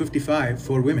 50 to 55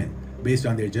 for women based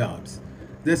on their jobs.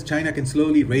 Thus, China can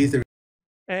slowly raise the...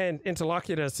 And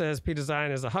Interlocutor says Peter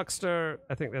Zeihan is a huckster.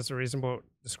 I think that's a reasonable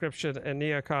description. And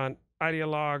neocon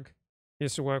ideologue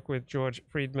used to work with George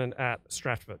Friedman at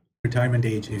Stratford. Retirement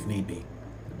age if need be.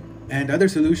 And other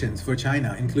solutions for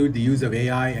China include the use of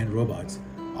AI and robots,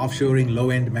 offshoring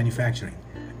low-end manufacturing,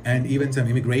 and even some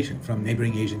immigration from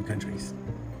neighboring Asian countries.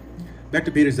 Back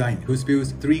to Peter Zeihan, who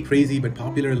spews 3 crazy but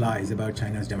popular lies about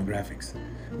China's demographics.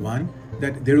 1,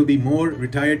 that there will be more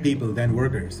retired people than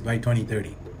workers by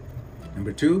 2030.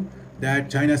 Number 2, that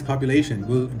China's population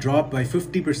will drop by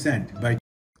 50% by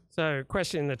So,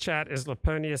 question in the chat, is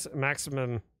Leponius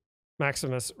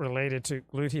Maximus related to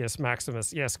Gluteus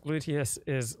Maximus? Yes, Gluteus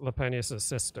is Leponius'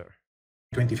 sister.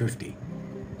 2050.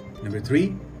 Number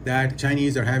 3, that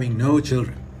Chinese are having no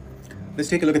children. Let's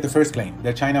take a look at the first claim,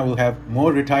 that China will have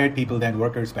more retired people than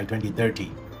workers by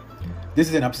 2030. This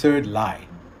is an absurd lie.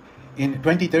 In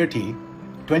 2030,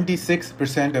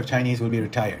 26% of Chinese will be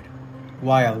retired,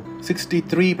 while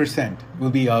 63% will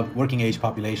be of working age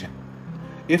population.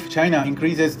 If China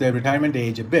increases the retirement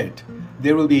age a bit,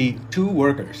 there will be 2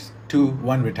 workers to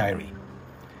 1 retiree.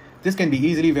 This can be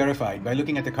easily verified by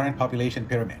looking at the current population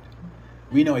pyramid.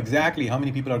 We know exactly how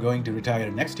many people are going to retire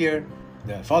next year,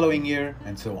 the following year,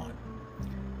 and so on.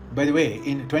 By the way,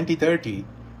 in 2030,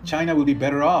 China will be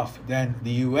better off than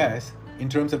the US in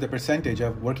terms of the percentage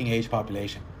of working age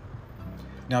population.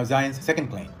 Now, Zeihan's second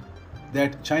claim,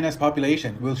 that China's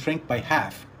population will shrink by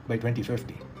half by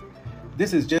 2050.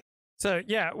 This is just... So,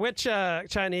 yeah, which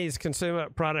Chinese consumer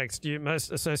products do you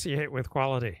most associate with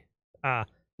quality?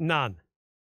 None.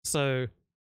 So,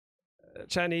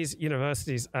 Chinese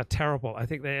universities are terrible. I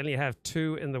think they only have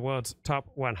 2 in the world's top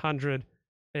 100.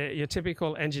 Your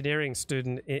typical engineering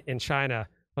student in China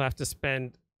will have to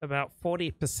spend about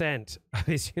 40% of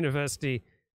his university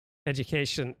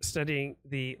education studying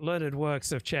the learned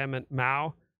works of Chairman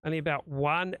Mao. Only about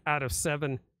 1 out of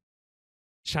 7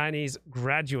 Chinese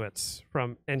graduates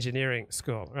from engineering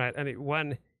school, right? Only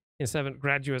 1 in 7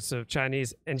 graduates of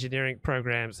Chinese engineering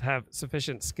programs have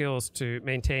sufficient skills to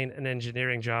maintain an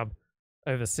engineering job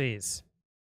overseas.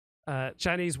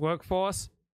 Chinese workforce,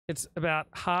 it's about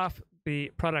half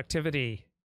the productivity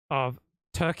of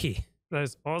Turkey.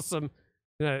 Those awesome,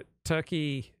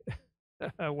 Turkey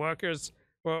workers,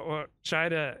 or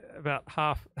China about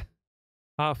half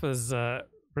as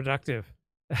productive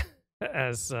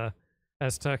as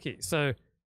Turkey. So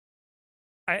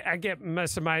I get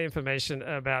most of my information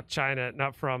about China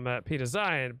not from Peter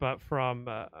Zeihan, but from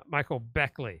Michael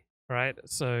Beckley, right?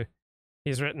 So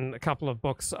he's written a couple of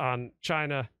books on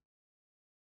China,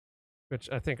 which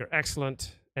I think are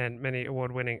excellent, and many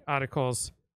award-winning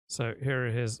articles. So here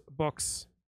are his books.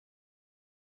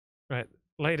 Right.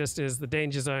 Latest is The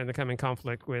Danger Zone, the Coming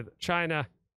Conflict with China.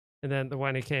 And then the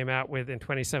one he came out with in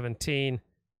 2017,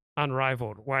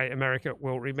 Unrivaled, Why America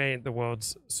Will Remain the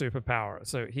World's Superpower.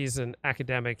 So he's an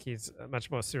academic. He's a much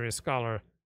more serious scholar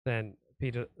than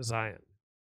Peter Zeihan.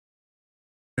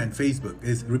 And Facebook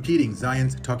is repeating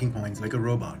Zeihan's talking points like a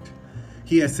robot.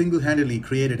 He has single-handedly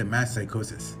created a mass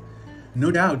psychosis. No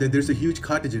doubt that there's a huge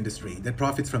cottage industry that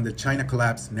profits from the China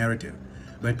collapse narrative,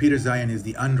 but Peter Zeihan is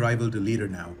the unrivaled leader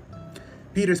now.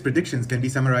 Peter's predictions can be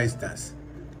summarized thus: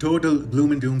 total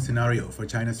gloom and doom scenario for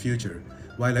China's future,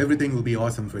 while everything will be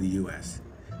awesome for the US.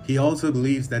 He also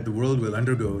believes that the world will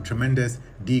undergo tremendous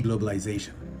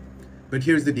deglobalization. But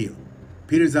here's the deal.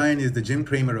 Peter Zeihan is the Jim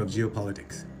Cramer of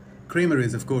geopolitics. Cramer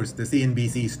is, of course, the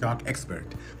CNBC stock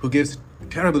expert who gives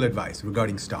terrible advice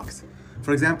regarding stocks.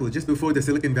 For example, just before the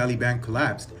Silicon Valley Bank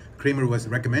collapsed, Cramer was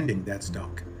recommending that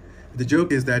stock. The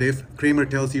joke is that if Cramer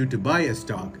tells you to buy a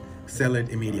stock, sell it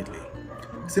immediately.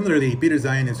 Similarly, Peter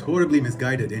Zeihan is horribly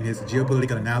misguided in his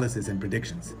geopolitical analysis and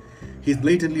predictions. He's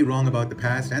blatantly wrong about the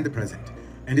past and the present,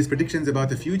 and his predictions about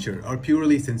the future are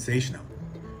purely sensational.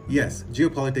 Yes,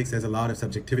 geopolitics has a lot of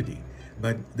subjectivity,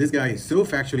 but this guy is so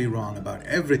factually wrong about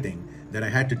everything that I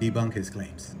had to debunk his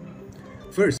claims.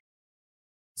 First,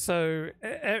 so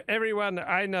everyone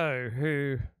I know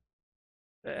who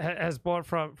has bought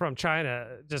from China,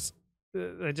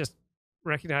 they just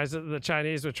recognize that the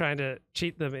Chinese were trying to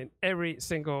cheat them in every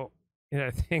single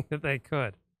thing that they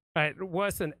could, right?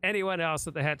 Worse than anyone else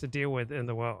that they had to deal with in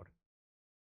the world.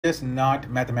 Just not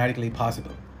mathematically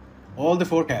possible. All the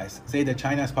forecasts say that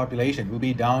China's population will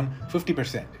be down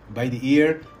 50% by the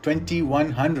year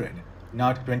 2100,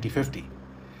 not 2050.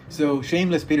 So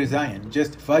shameless Peter Zeihan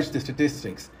just fudged the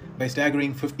statistics by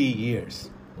staggering 50 years.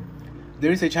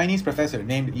 There is a Chinese professor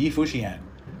named Yi Fuxian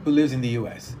who lives in the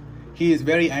US. He is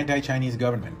very anti-Chinese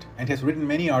government and has written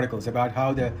many articles about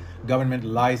how the government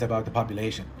lies about the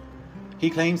population. He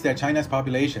claims that China's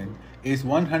population is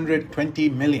 120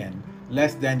 million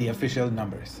less than the official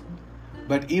numbers.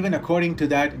 But even according to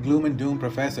that gloom and doom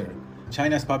professor,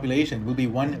 China's population will be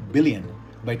 1 billion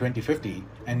by 2050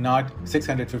 and not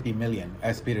 650 million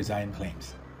as Peter Zeihan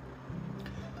claims.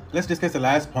 Let's discuss the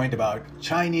last point about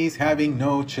Chinese having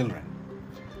no children.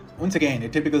 Once again, a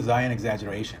typical Zeihan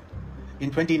exaggeration. In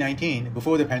 2019,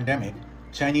 before the pandemic,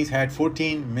 Chinese had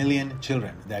 14 million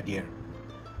children that year.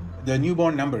 The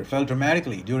newborn number fell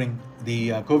dramatically during the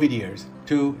COVID years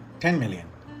to 10 million.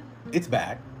 It's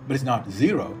bad, but it's not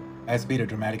zero, as Peter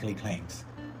dramatically claims.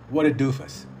 What a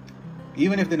doofus.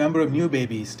 Even if the number of new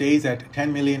babies stays at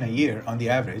 10 million a year on the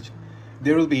average,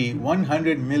 there will be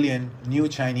 100 million new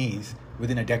Chinese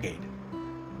within a decade.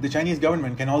 The Chinese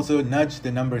government can also nudge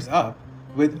the numbers up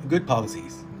with good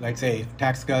policies, like say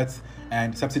tax cuts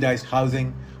and subsidized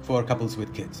housing for couples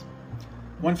with kids.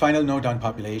 One final note on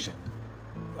population.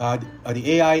 The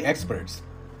AI experts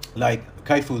like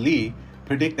Kai-Fu Lee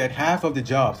predict that half of the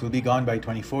jobs will be gone by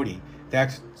 2040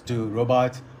 thanks to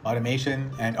robots, automation,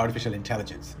 and artificial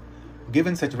intelligence.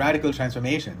 Given such radical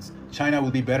transformations, China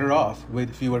will be better off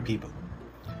with fewer people.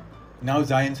 Now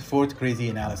Zeihan's fourth crazy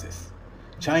analysis.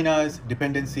 China's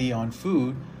dependency on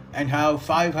food and how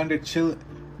 500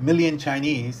 million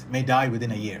Chinese may die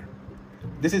within a year.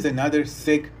 This is another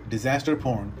sick disaster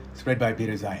porn spread by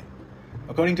Peter Zeihan.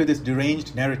 According to this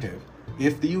deranged narrative,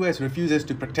 if the US refuses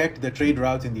to protect the trade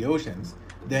routes in the oceans,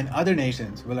 then other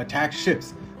nations will attack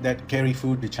ships that carry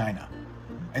food to China.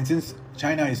 And since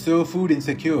China is so food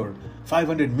insecure,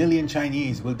 500 million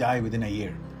Chinese will die within a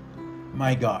year.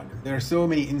 My God, there are so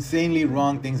many insanely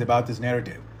wrong things about this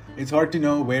narrative. It's hard to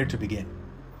know where to begin.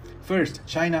 First,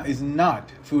 China is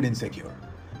not food insecure.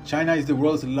 China is the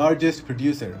world's largest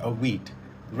producer of wheat,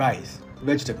 rice,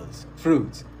 vegetables,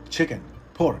 fruits, chicken,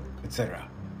 pork, etc.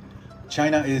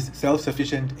 China is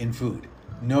self-sufficient in food.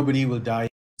 Nobody will die.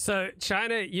 So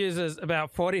China uses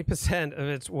about 40% of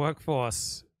its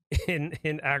workforce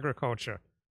in agriculture,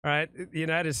 right? The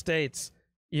United States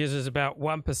uses about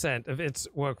 1% of its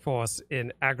workforce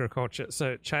in agriculture.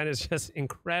 So China's just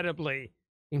incredibly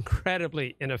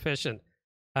inefficient.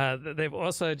 They've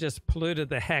also just polluted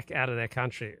the heck out of their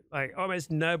country. Like almost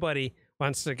nobody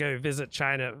wants to go visit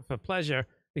China for pleasure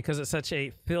because it's such a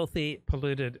filthy,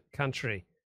 polluted country.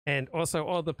 And also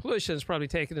all the pollution has probably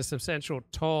taken a substantial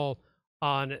toll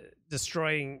on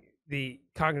destroying the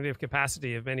cognitive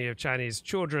capacity of many of Chinese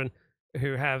children,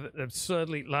 who have an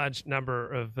absurdly large number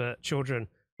of children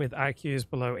with IQs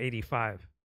below 85.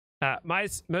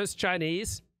 Most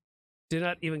Chinese do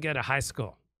not even go to high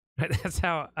school. Right? That's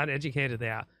how uneducated they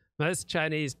are. Most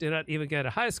Chinese do not even go to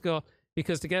high school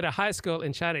because to go to high school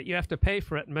in China, you have to pay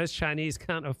for it. And most Chinese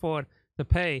can't afford to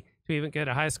pay to even go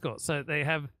to high school. So they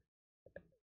have,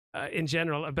 in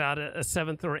general, about a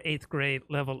 7th or 8th grade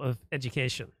level of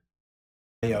education.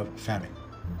 Of famine.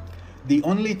 The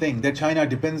only thing that China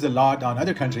depends a lot on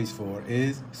other countries for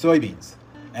is soybeans.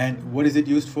 And what is it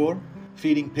used for?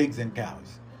 Feeding pigs and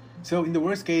cows. So in the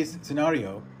worst case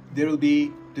scenario, there will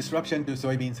be disruption to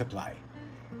soybean supply.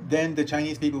 Then the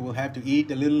Chinese people will have to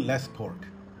eat a little less pork.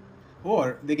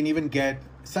 Or they can even get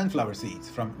sunflower seeds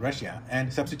from Russia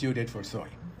and substitute it for soy.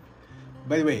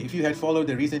 By the way, if you had followed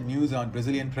the recent news on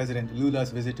Brazilian President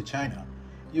Lula's visit to China,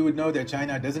 you would know that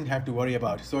China doesn't have to worry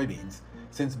about soybeans,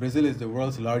 since Brazil is the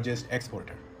world's largest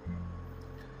exporter.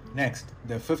 Next,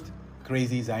 the fifth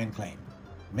crazy Zeihan claim.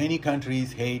 Many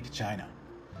countries hate China.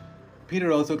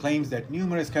 Peter also claims that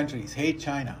numerous countries hate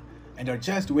China and are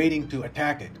just waiting to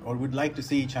attack it or would like to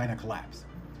see China collapse.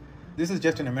 This is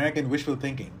just an American wishful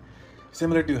thinking,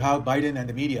 similar to how Biden and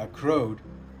the media crowed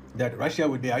that Russia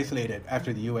would be isolated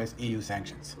after the US-EU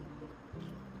sanctions.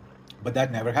 But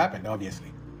that never happened,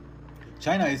 obviously.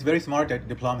 China is very smart at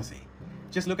diplomacy.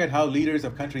 Just look at how leaders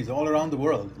of countries all around the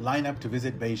world line up to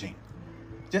visit Beijing.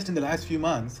 Just in the last few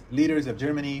months, leaders of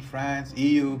Germany, France,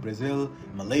 EU, Brazil,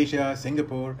 Malaysia,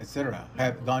 Singapore, etc.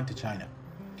 have gone to China.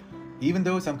 Even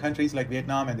though some countries like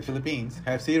Vietnam and the Philippines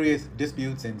have serious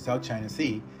disputes in South China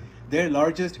Sea, their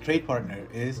largest trade partner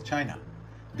is China.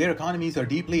 Their economies are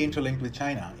deeply interlinked with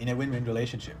China in a win-win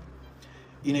relationship.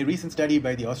 In a recent study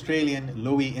by the Australian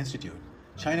Lowy Institute,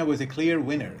 China was a clear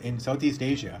winner in Southeast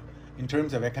Asia in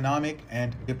terms of economic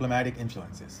and diplomatic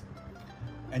influences.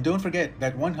 And don't forget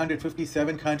that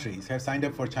 157 countries have signed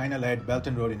up for China-led Belt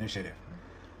and Road Initiative.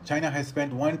 China has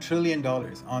spent $1 trillion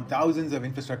on thousands of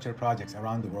infrastructure projects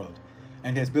around the world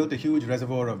and has built a huge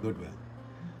reservoir of goodwill.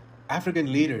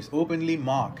 African leaders openly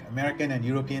mock American and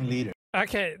European leaders.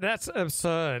 Okay, that's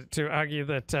absurd to argue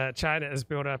that China has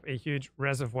built up a huge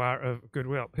reservoir of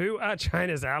goodwill. Who are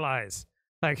China's allies?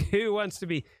 Like, who wants to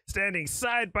be standing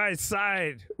side by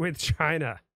side with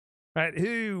China, right?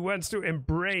 Who wants to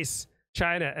embrace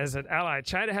China as an ally?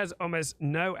 China has almost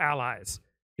no allies.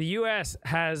 The US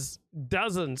has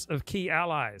dozens of key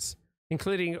allies,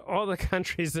 including all the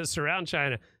countries that surround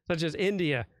China, such as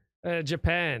India,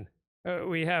 Japan.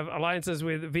 We have alliances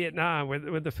with Vietnam,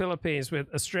 with the Philippines,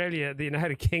 with Australia, the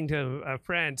United Kingdom,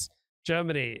 France,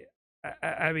 Germany.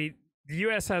 I mean, the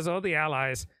US has all the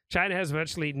allies. China has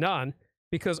virtually none,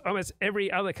 because almost every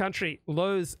other country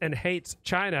loathes and hates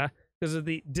China because of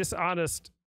the dishonest,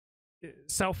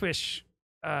 selfish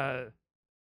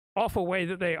awful way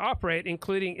that they operate,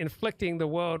 including inflicting the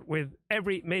world with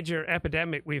every major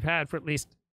epidemic we've had for at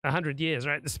least 100 years,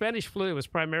 right? The Spanish flu was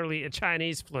primarily a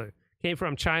Chinese flu, came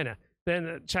from China.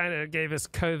 Then China gave us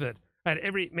COVID. And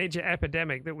every major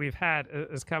epidemic that we've had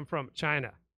has come from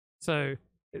China. So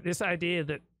this idea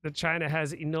that China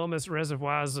has enormous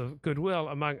reservoirs of goodwill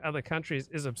among other countries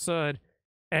is absurd.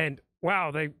 And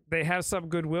wow, they have some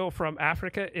goodwill from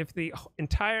Africa. If the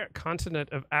entire continent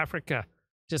of Africa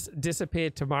just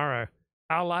disappeared tomorrow,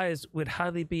 our lives would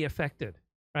hardly be affected,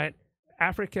 right?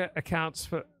 Africa accounts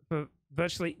for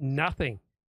virtually nothing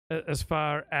as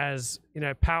far as,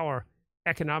 power,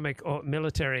 economic or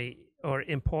military or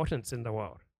importance in the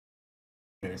world.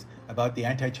 About the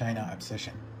anti-China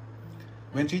obsession.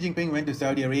 When Xi Jinping went to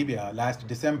Saudi Arabia last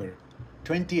December,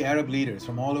 20 Arab leaders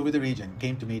from all over the region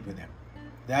came to meet with him.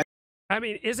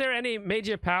 Is there any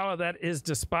major power that is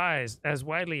despised, as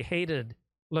widely hated,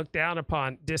 looked down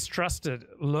upon, distrusted,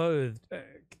 loathed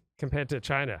compared to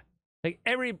China? Like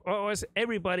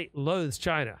everybody loathes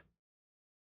China.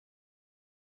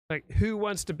 Like, who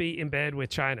wants to be in bed with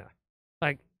China?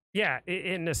 Like, yeah,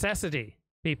 in necessity,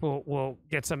 people will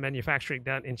get some manufacturing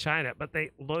done in China, but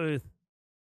they loathe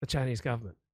the Chinese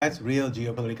government. That's real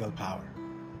geopolitical power.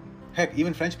 Heck,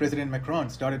 even French President Macron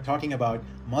started talking about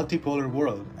multipolar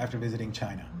world after visiting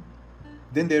China.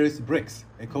 Then there is BRICS,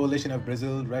 a coalition of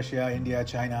Brazil, Russia, India,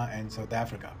 China, and South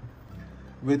Africa.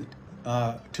 With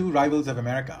two rivals of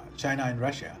America, China and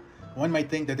Russia, one might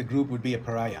think that the group would be a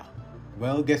pariah.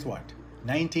 Well, guess what?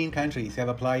 19 countries have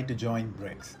applied to join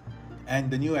BRICS.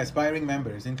 And the new aspiring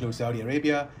members include Saudi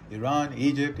Arabia, Iran,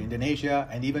 Egypt, Indonesia,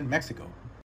 and even Mexico.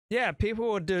 Yeah, people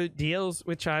will do deals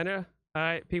with China.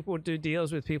 People will do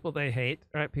deals with people they hate.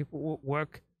 Right? People will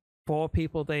work for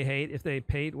people they hate if they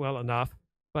paid well enough.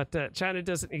 But China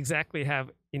doesn't exactly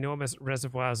have enormous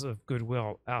reservoirs of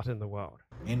goodwill out in the world.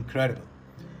 Incredible.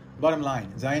 Bottom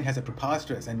line, Zeihan has a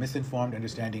preposterous and misinformed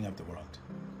understanding of the world.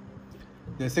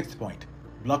 The sixth point,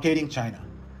 blockading China.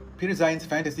 Peter Zeihan's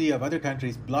fantasy of other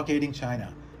countries blockading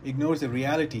China ignores the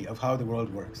reality of how the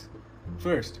world works.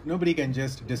 First, nobody can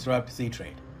just disrupt sea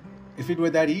trade. If it were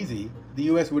that easy, the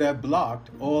US would have blocked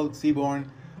all seaborne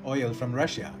oil from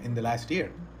Russia in the last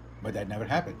year. But that never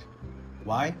happened.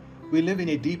 Why? We live in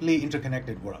a deeply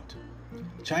interconnected world.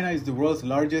 China is the world's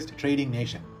largest trading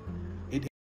nation.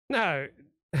 No.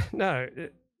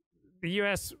 The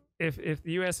US, if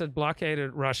the US had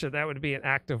blockaded Russia, that would be an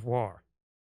act of war.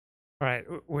 Right?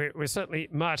 We're certainly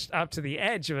marched up to the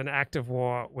edge of an act of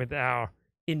war with our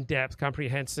in-depth,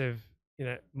 comprehensive,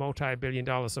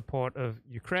 multi-billion-dollar support of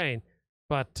Ukraine.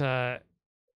 But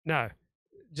no,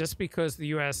 just because the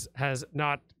US has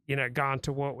not, gone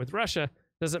to war with Russia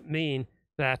doesn't mean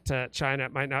that China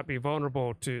might not be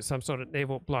vulnerable to some sort of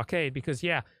naval blockade. Because,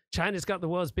 yeah, China's got the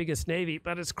world's biggest navy,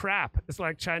 but it's crap. It's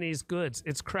like Chinese goods.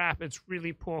 It's crap. It's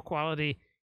really poor quality.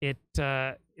 It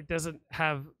doesn't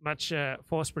have much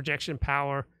force projection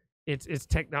power. Its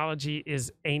technology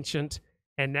is ancient,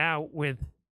 and now with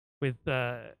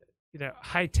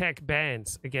high-tech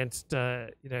bans against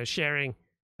sharing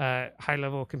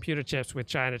high-level computer chips with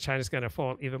China, China's going to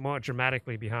fall even more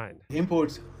dramatically behind.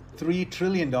 Imports $3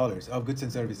 trillion of goods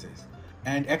and services,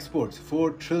 and exports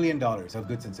 $4 trillion of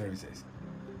goods and services.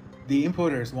 The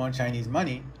importers want Chinese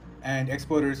money, and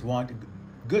exporters want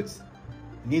goods.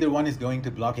 Neither one is going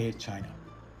to blockade China.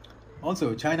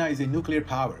 Also, China is a nuclear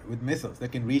power with missiles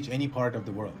that can reach any part of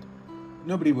the world.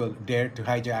 Nobody will dare to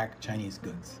hijack Chinese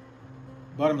goods.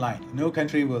 Bottom line, no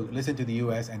country will listen to the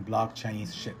US and block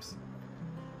Chinese ships.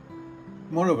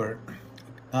 Moreover,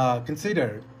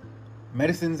 consider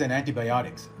medicines and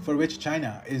antibiotics, for which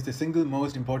China is the single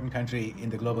most important country in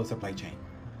the global supply chain.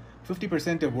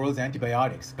 50% of world's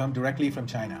antibiotics come directly from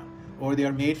China, or they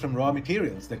are made from raw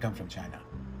materials that come from China.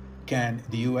 Can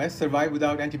the US survive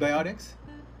without antibiotics?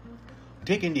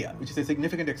 Take India, which is a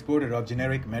significant exporter of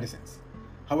generic medicines.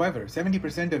 However,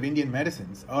 70% of Indian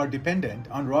medicines are dependent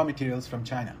on raw materials from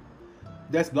China.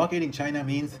 Thus, blockading China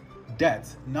means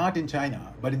deaths not in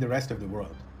China, but in the rest of the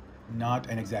world. Not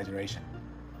an exaggeration.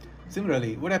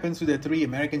 Similarly, what happens to the three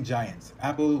American giants,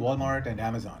 Apple, Walmart, and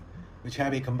Amazon, which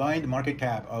have a combined market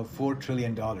cap of $4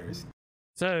 trillion?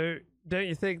 So, don't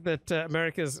you think that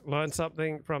America's learned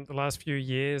something from the last few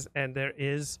years, and there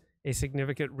is a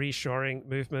significant reshoring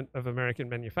movement of American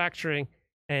manufacturing,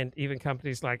 and even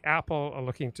companies like Apple are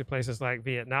looking to places like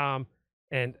Vietnam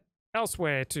and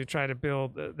elsewhere to try to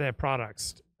build their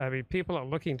products? I mean, people are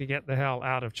looking to get the hell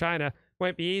out of China.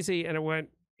 Won't be easy, and it won't,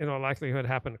 in all likelihood,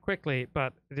 happen quickly,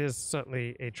 but it is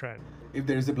certainly a trend. If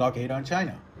there is a blockade on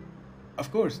China,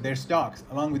 of course, their stocks,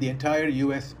 along with the entire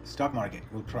US stock market,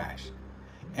 will crash.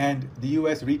 and the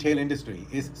US retail industry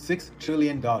is $6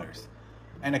 trillion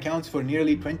and accounts for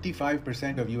nearly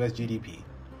 25% of US GDP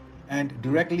and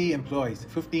directly employs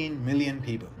 15 million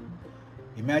people.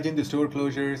 Imagine the store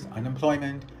closures,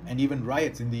 unemployment, and even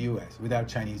riots in the US without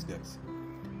Chinese goods.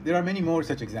 There are many more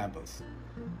such examples,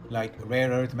 like rare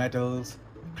earth metals,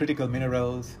 critical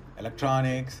minerals,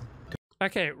 electronics.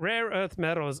 Okay, rare earth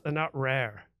metals are not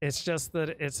rare. It's just that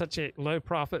it's such a low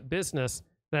profit business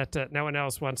that no one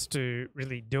else wants to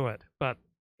really do it. But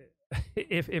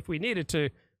if we needed to,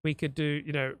 we could do,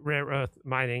 rare earth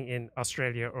mining in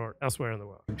Australia or elsewhere in the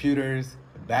world. Computers,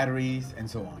 batteries, and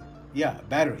so on. Yeah,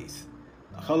 batteries.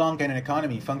 How long can an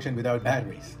economy function without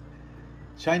batteries?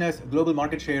 China's global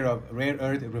market share of rare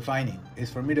earth refining is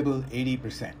formidable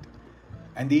 80%.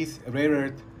 And these rare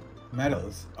earth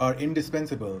metals are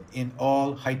indispensable in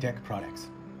all high-tech products.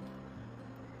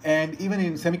 And even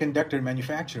in semiconductor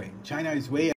manufacturing, China is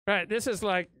way... Right, this is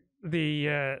like the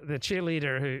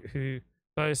cheerleader who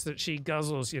boasts that she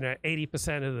guzzles,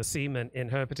 80% of the semen in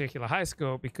her particular high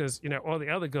school because, all the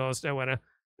other girls don't want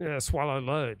to swallow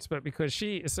loads. But because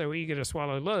she is so eager to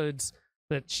swallow loads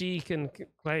that she can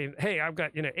claim, hey, I've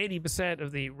got, 80%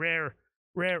 of the rare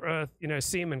earth,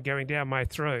 semen going down my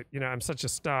throat. I'm such a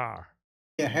star.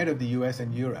 Ahead of the US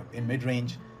and Europe in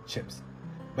mid-range chips.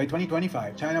 By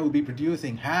 2025, China will be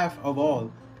producing half of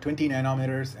all 20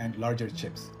 nanometers and larger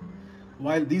chips.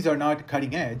 While these are not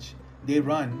cutting edge, they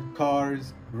run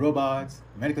cars, robots,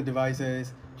 medical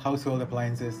devices, household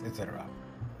appliances, etc.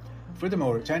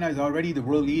 Furthermore, China is already the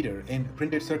world leader in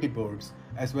printed circuit boards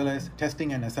as well as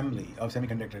testing and assembly of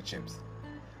semiconductor chips.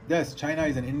 Thus, China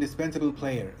is an indispensable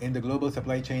player in the global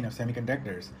supply chain of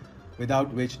semiconductors,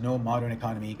 without which no modern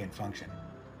economy can function.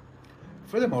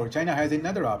 Furthermore, China has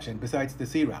another option besides the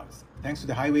sea routes, thanks to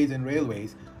the highways and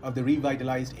railways of the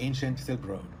revitalized ancient Silk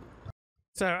Road.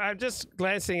 So I'm just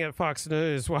glancing at Fox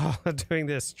News while doing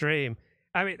this stream.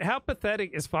 I mean, how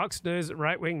pathetic is Fox News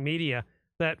right-wing media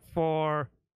that for,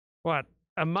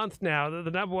 a month now,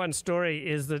 the number one story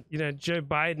is that, Joe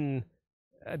Biden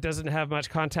doesn't have much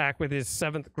contact with his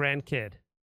 7th grandkid.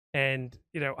 And,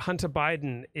 Hunter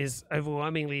Biden is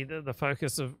overwhelmingly the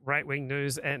focus of right-wing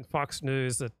news and Fox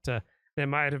News, that there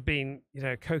might have been,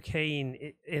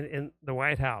 cocaine in the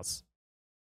White House.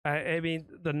 I mean,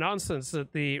 the nonsense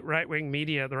that the right-wing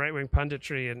media, the right-wing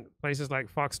punditry, and places like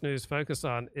Fox News focus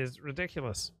on is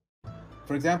ridiculous.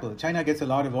 For example, China gets a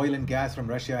lot of oil and gas from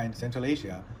Russia and Central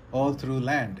Asia, all through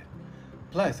land.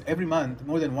 Plus, every month,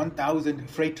 more than 1,000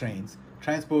 freight trains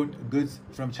transport goods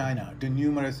from China to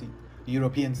numerous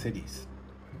European cities.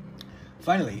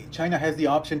 Finally, China has the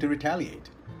option to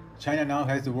retaliate. China now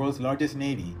has the world's largest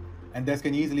navy, and thus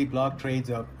can easily block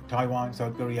trades of Taiwan,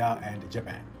 South Korea, and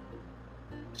Japan.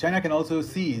 China can also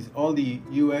seize all the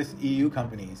US EU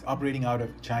companies operating out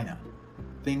of China.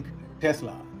 Think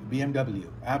Tesla, BMW,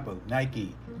 Apple,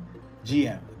 Nike,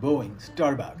 GM, Boeing,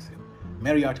 Starbucks,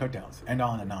 Marriott Hotels, and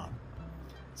on and on.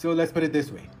 So let's put it this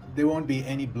way, there won't be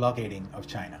any blockading of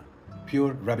China.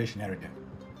 Pure rubbish narrative.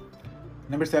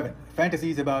 Number 7,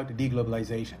 fantasies about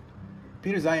deglobalization.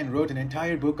 Peter Zeihan wrote an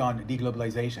entire book on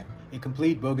deglobalization, a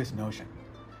complete bogus notion.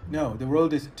 No, the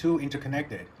world is too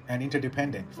interconnected and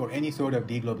interdependent for any sort of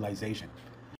deglobalization.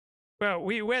 Well,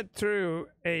 we went through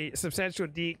a substantial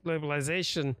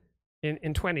deglobalization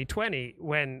in 2020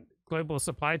 when global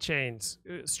supply chains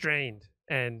strained,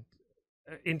 and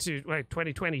into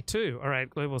 2022, all right,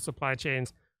 global supply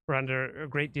chains were under a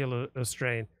great deal of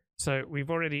strain. So we've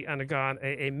already undergone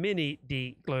a mini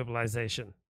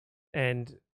deglobalization,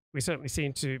 and we certainly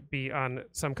seem to be on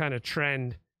some kind of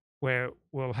trend where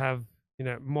we'll have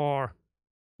more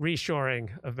reshoring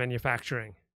of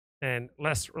manufacturing and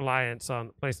less reliance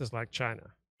on places like China.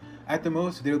 At the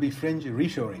most, there will be fringe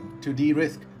reshoring to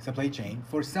de-risk supply chain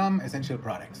for some essential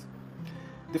products.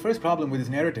 The first problem with his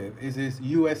narrative is his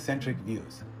US-centric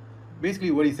views.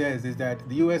 Basically, what he says is that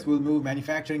the US will move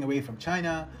manufacturing away from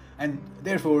China, and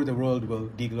therefore the world will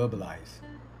deglobalize.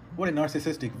 What a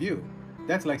narcissistic view.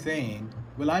 That's like saying,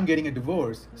 well, I'm getting a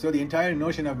divorce, so the entire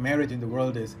notion of marriage in the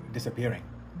world is disappearing.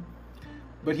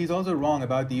 But he's also wrong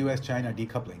about the US-China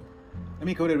decoupling. Let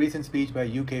me quote a recent speech by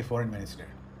UK Foreign Minister.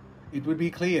 It would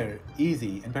be clear,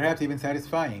 easy, and perhaps even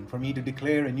satisfying for me to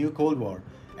declare a new Cold War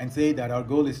and say that our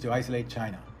goal is to isolate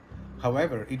China.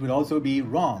 However, it would also be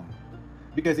wrong,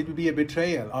 because it would be a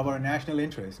betrayal of our national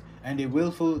interest and a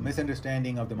willful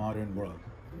misunderstanding of the modern world.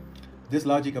 This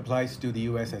logic applies to the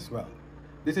US as well.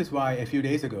 This is why a few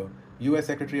days ago, US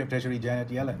Secretary of Treasury Janet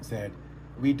Yellen said,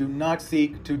 "We do not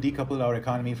seek to decouple our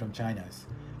economy from China's.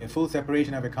 A full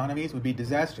separation of economies would be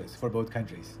disastrous for both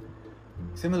countries."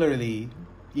 Similarly,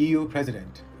 EU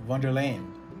President von der Leyen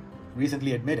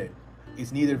recently admitted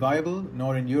it's neither viable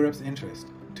nor in Europe's interest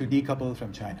to decouple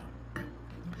from China.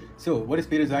 So, what is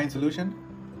Peter Zeihan's solution?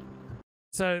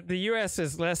 So the US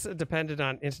is less dependent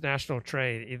on international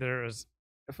trade, either as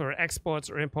for exports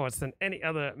or imports, than any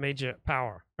other major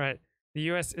power, right? The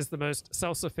US is the most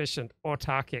self-sufficient,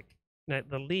 autarkic,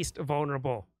 the least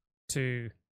vulnerable to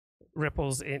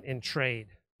ripples in trade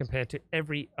compared to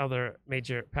every other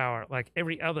major power. Like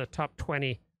every other top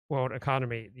 20 world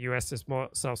economy, the US is more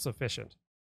self-sufficient.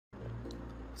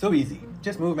 So easy.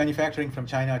 Just move manufacturing from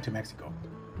China to Mexico.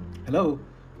 Hello?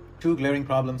 Two glaring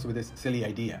problems with this silly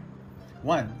idea.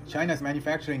 One, China's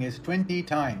manufacturing is 20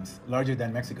 times larger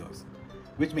than Mexico's,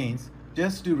 which means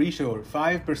just to reshore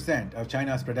 5% of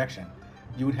China's production,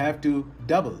 you would have to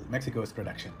double Mexico's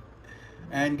production.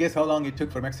 And guess how long it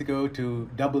took for Mexico to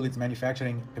double its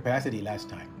manufacturing capacity last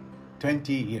time?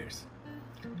 20 years.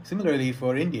 Similarly,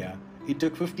 for India, it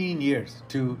took 15 years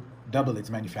to double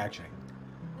its manufacturing.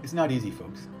 It's not easy,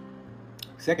 folks.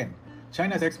 Second,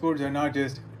 China's exports are not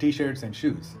just t-shirts and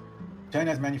shoes.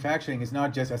 China's manufacturing is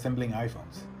not just assembling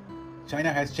iPhones.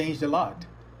 China has changed a lot.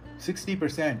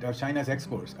 60% of China's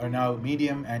exports are now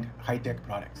medium and high-tech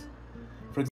products.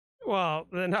 Well,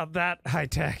 they're not that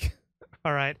high-tech.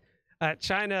 All right.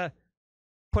 China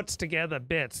puts together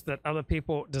bits that other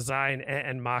people design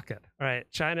and market. All right.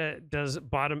 China does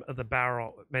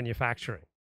bottom-of-the-barrel manufacturing.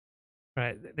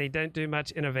 Right. They don't do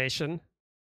much innovation.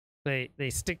 They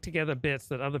stick together bits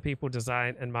that other people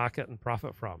design and market and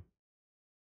profit from.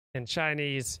 And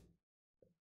Chinese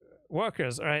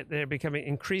workers, all right, they're becoming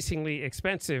increasingly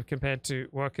expensive compared to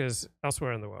workers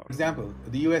elsewhere in the world. For example,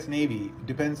 the US Navy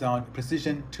depends on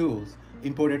precision tools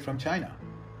imported from China.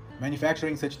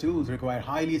 Manufacturing such tools require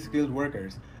highly skilled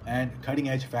workers and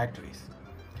cutting-edge factories.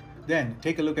 Then,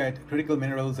 take a look at critical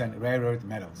minerals and rare earth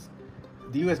metals.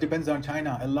 The US depends on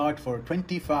China a lot for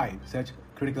 25 such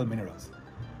critical minerals.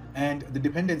 And the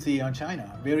dependency on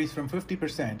China varies from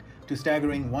 50% to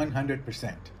staggering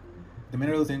 100%. The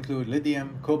minerals include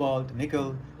lithium, cobalt,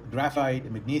 nickel,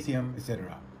 graphite, magnesium,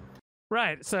 etc.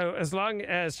 Right. So as long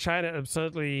as China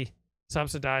absurdly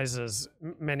subsidizes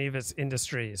many of its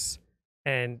industries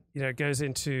and, goes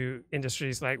into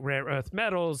industries like rare earth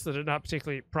metals that are not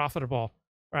particularly profitable,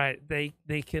 right, they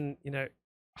can,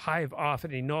 hive off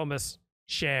an enormous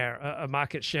share, a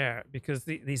market share, because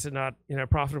these are not,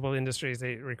 profitable industries.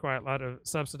 They require a lot of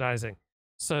subsidizing.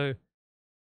 So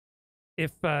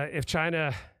if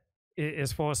China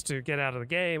is forced to get out of the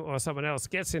game, or someone else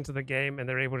gets into the game and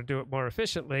they're able to do it more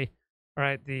efficiently, all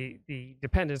right, the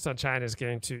dependence on China is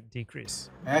going to decrease.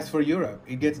 As for Europe,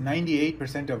 it gets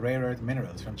 98% of rare earth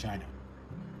minerals from China.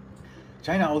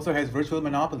 China also has virtual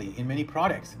monopoly in many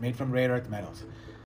products made from rare earth metals.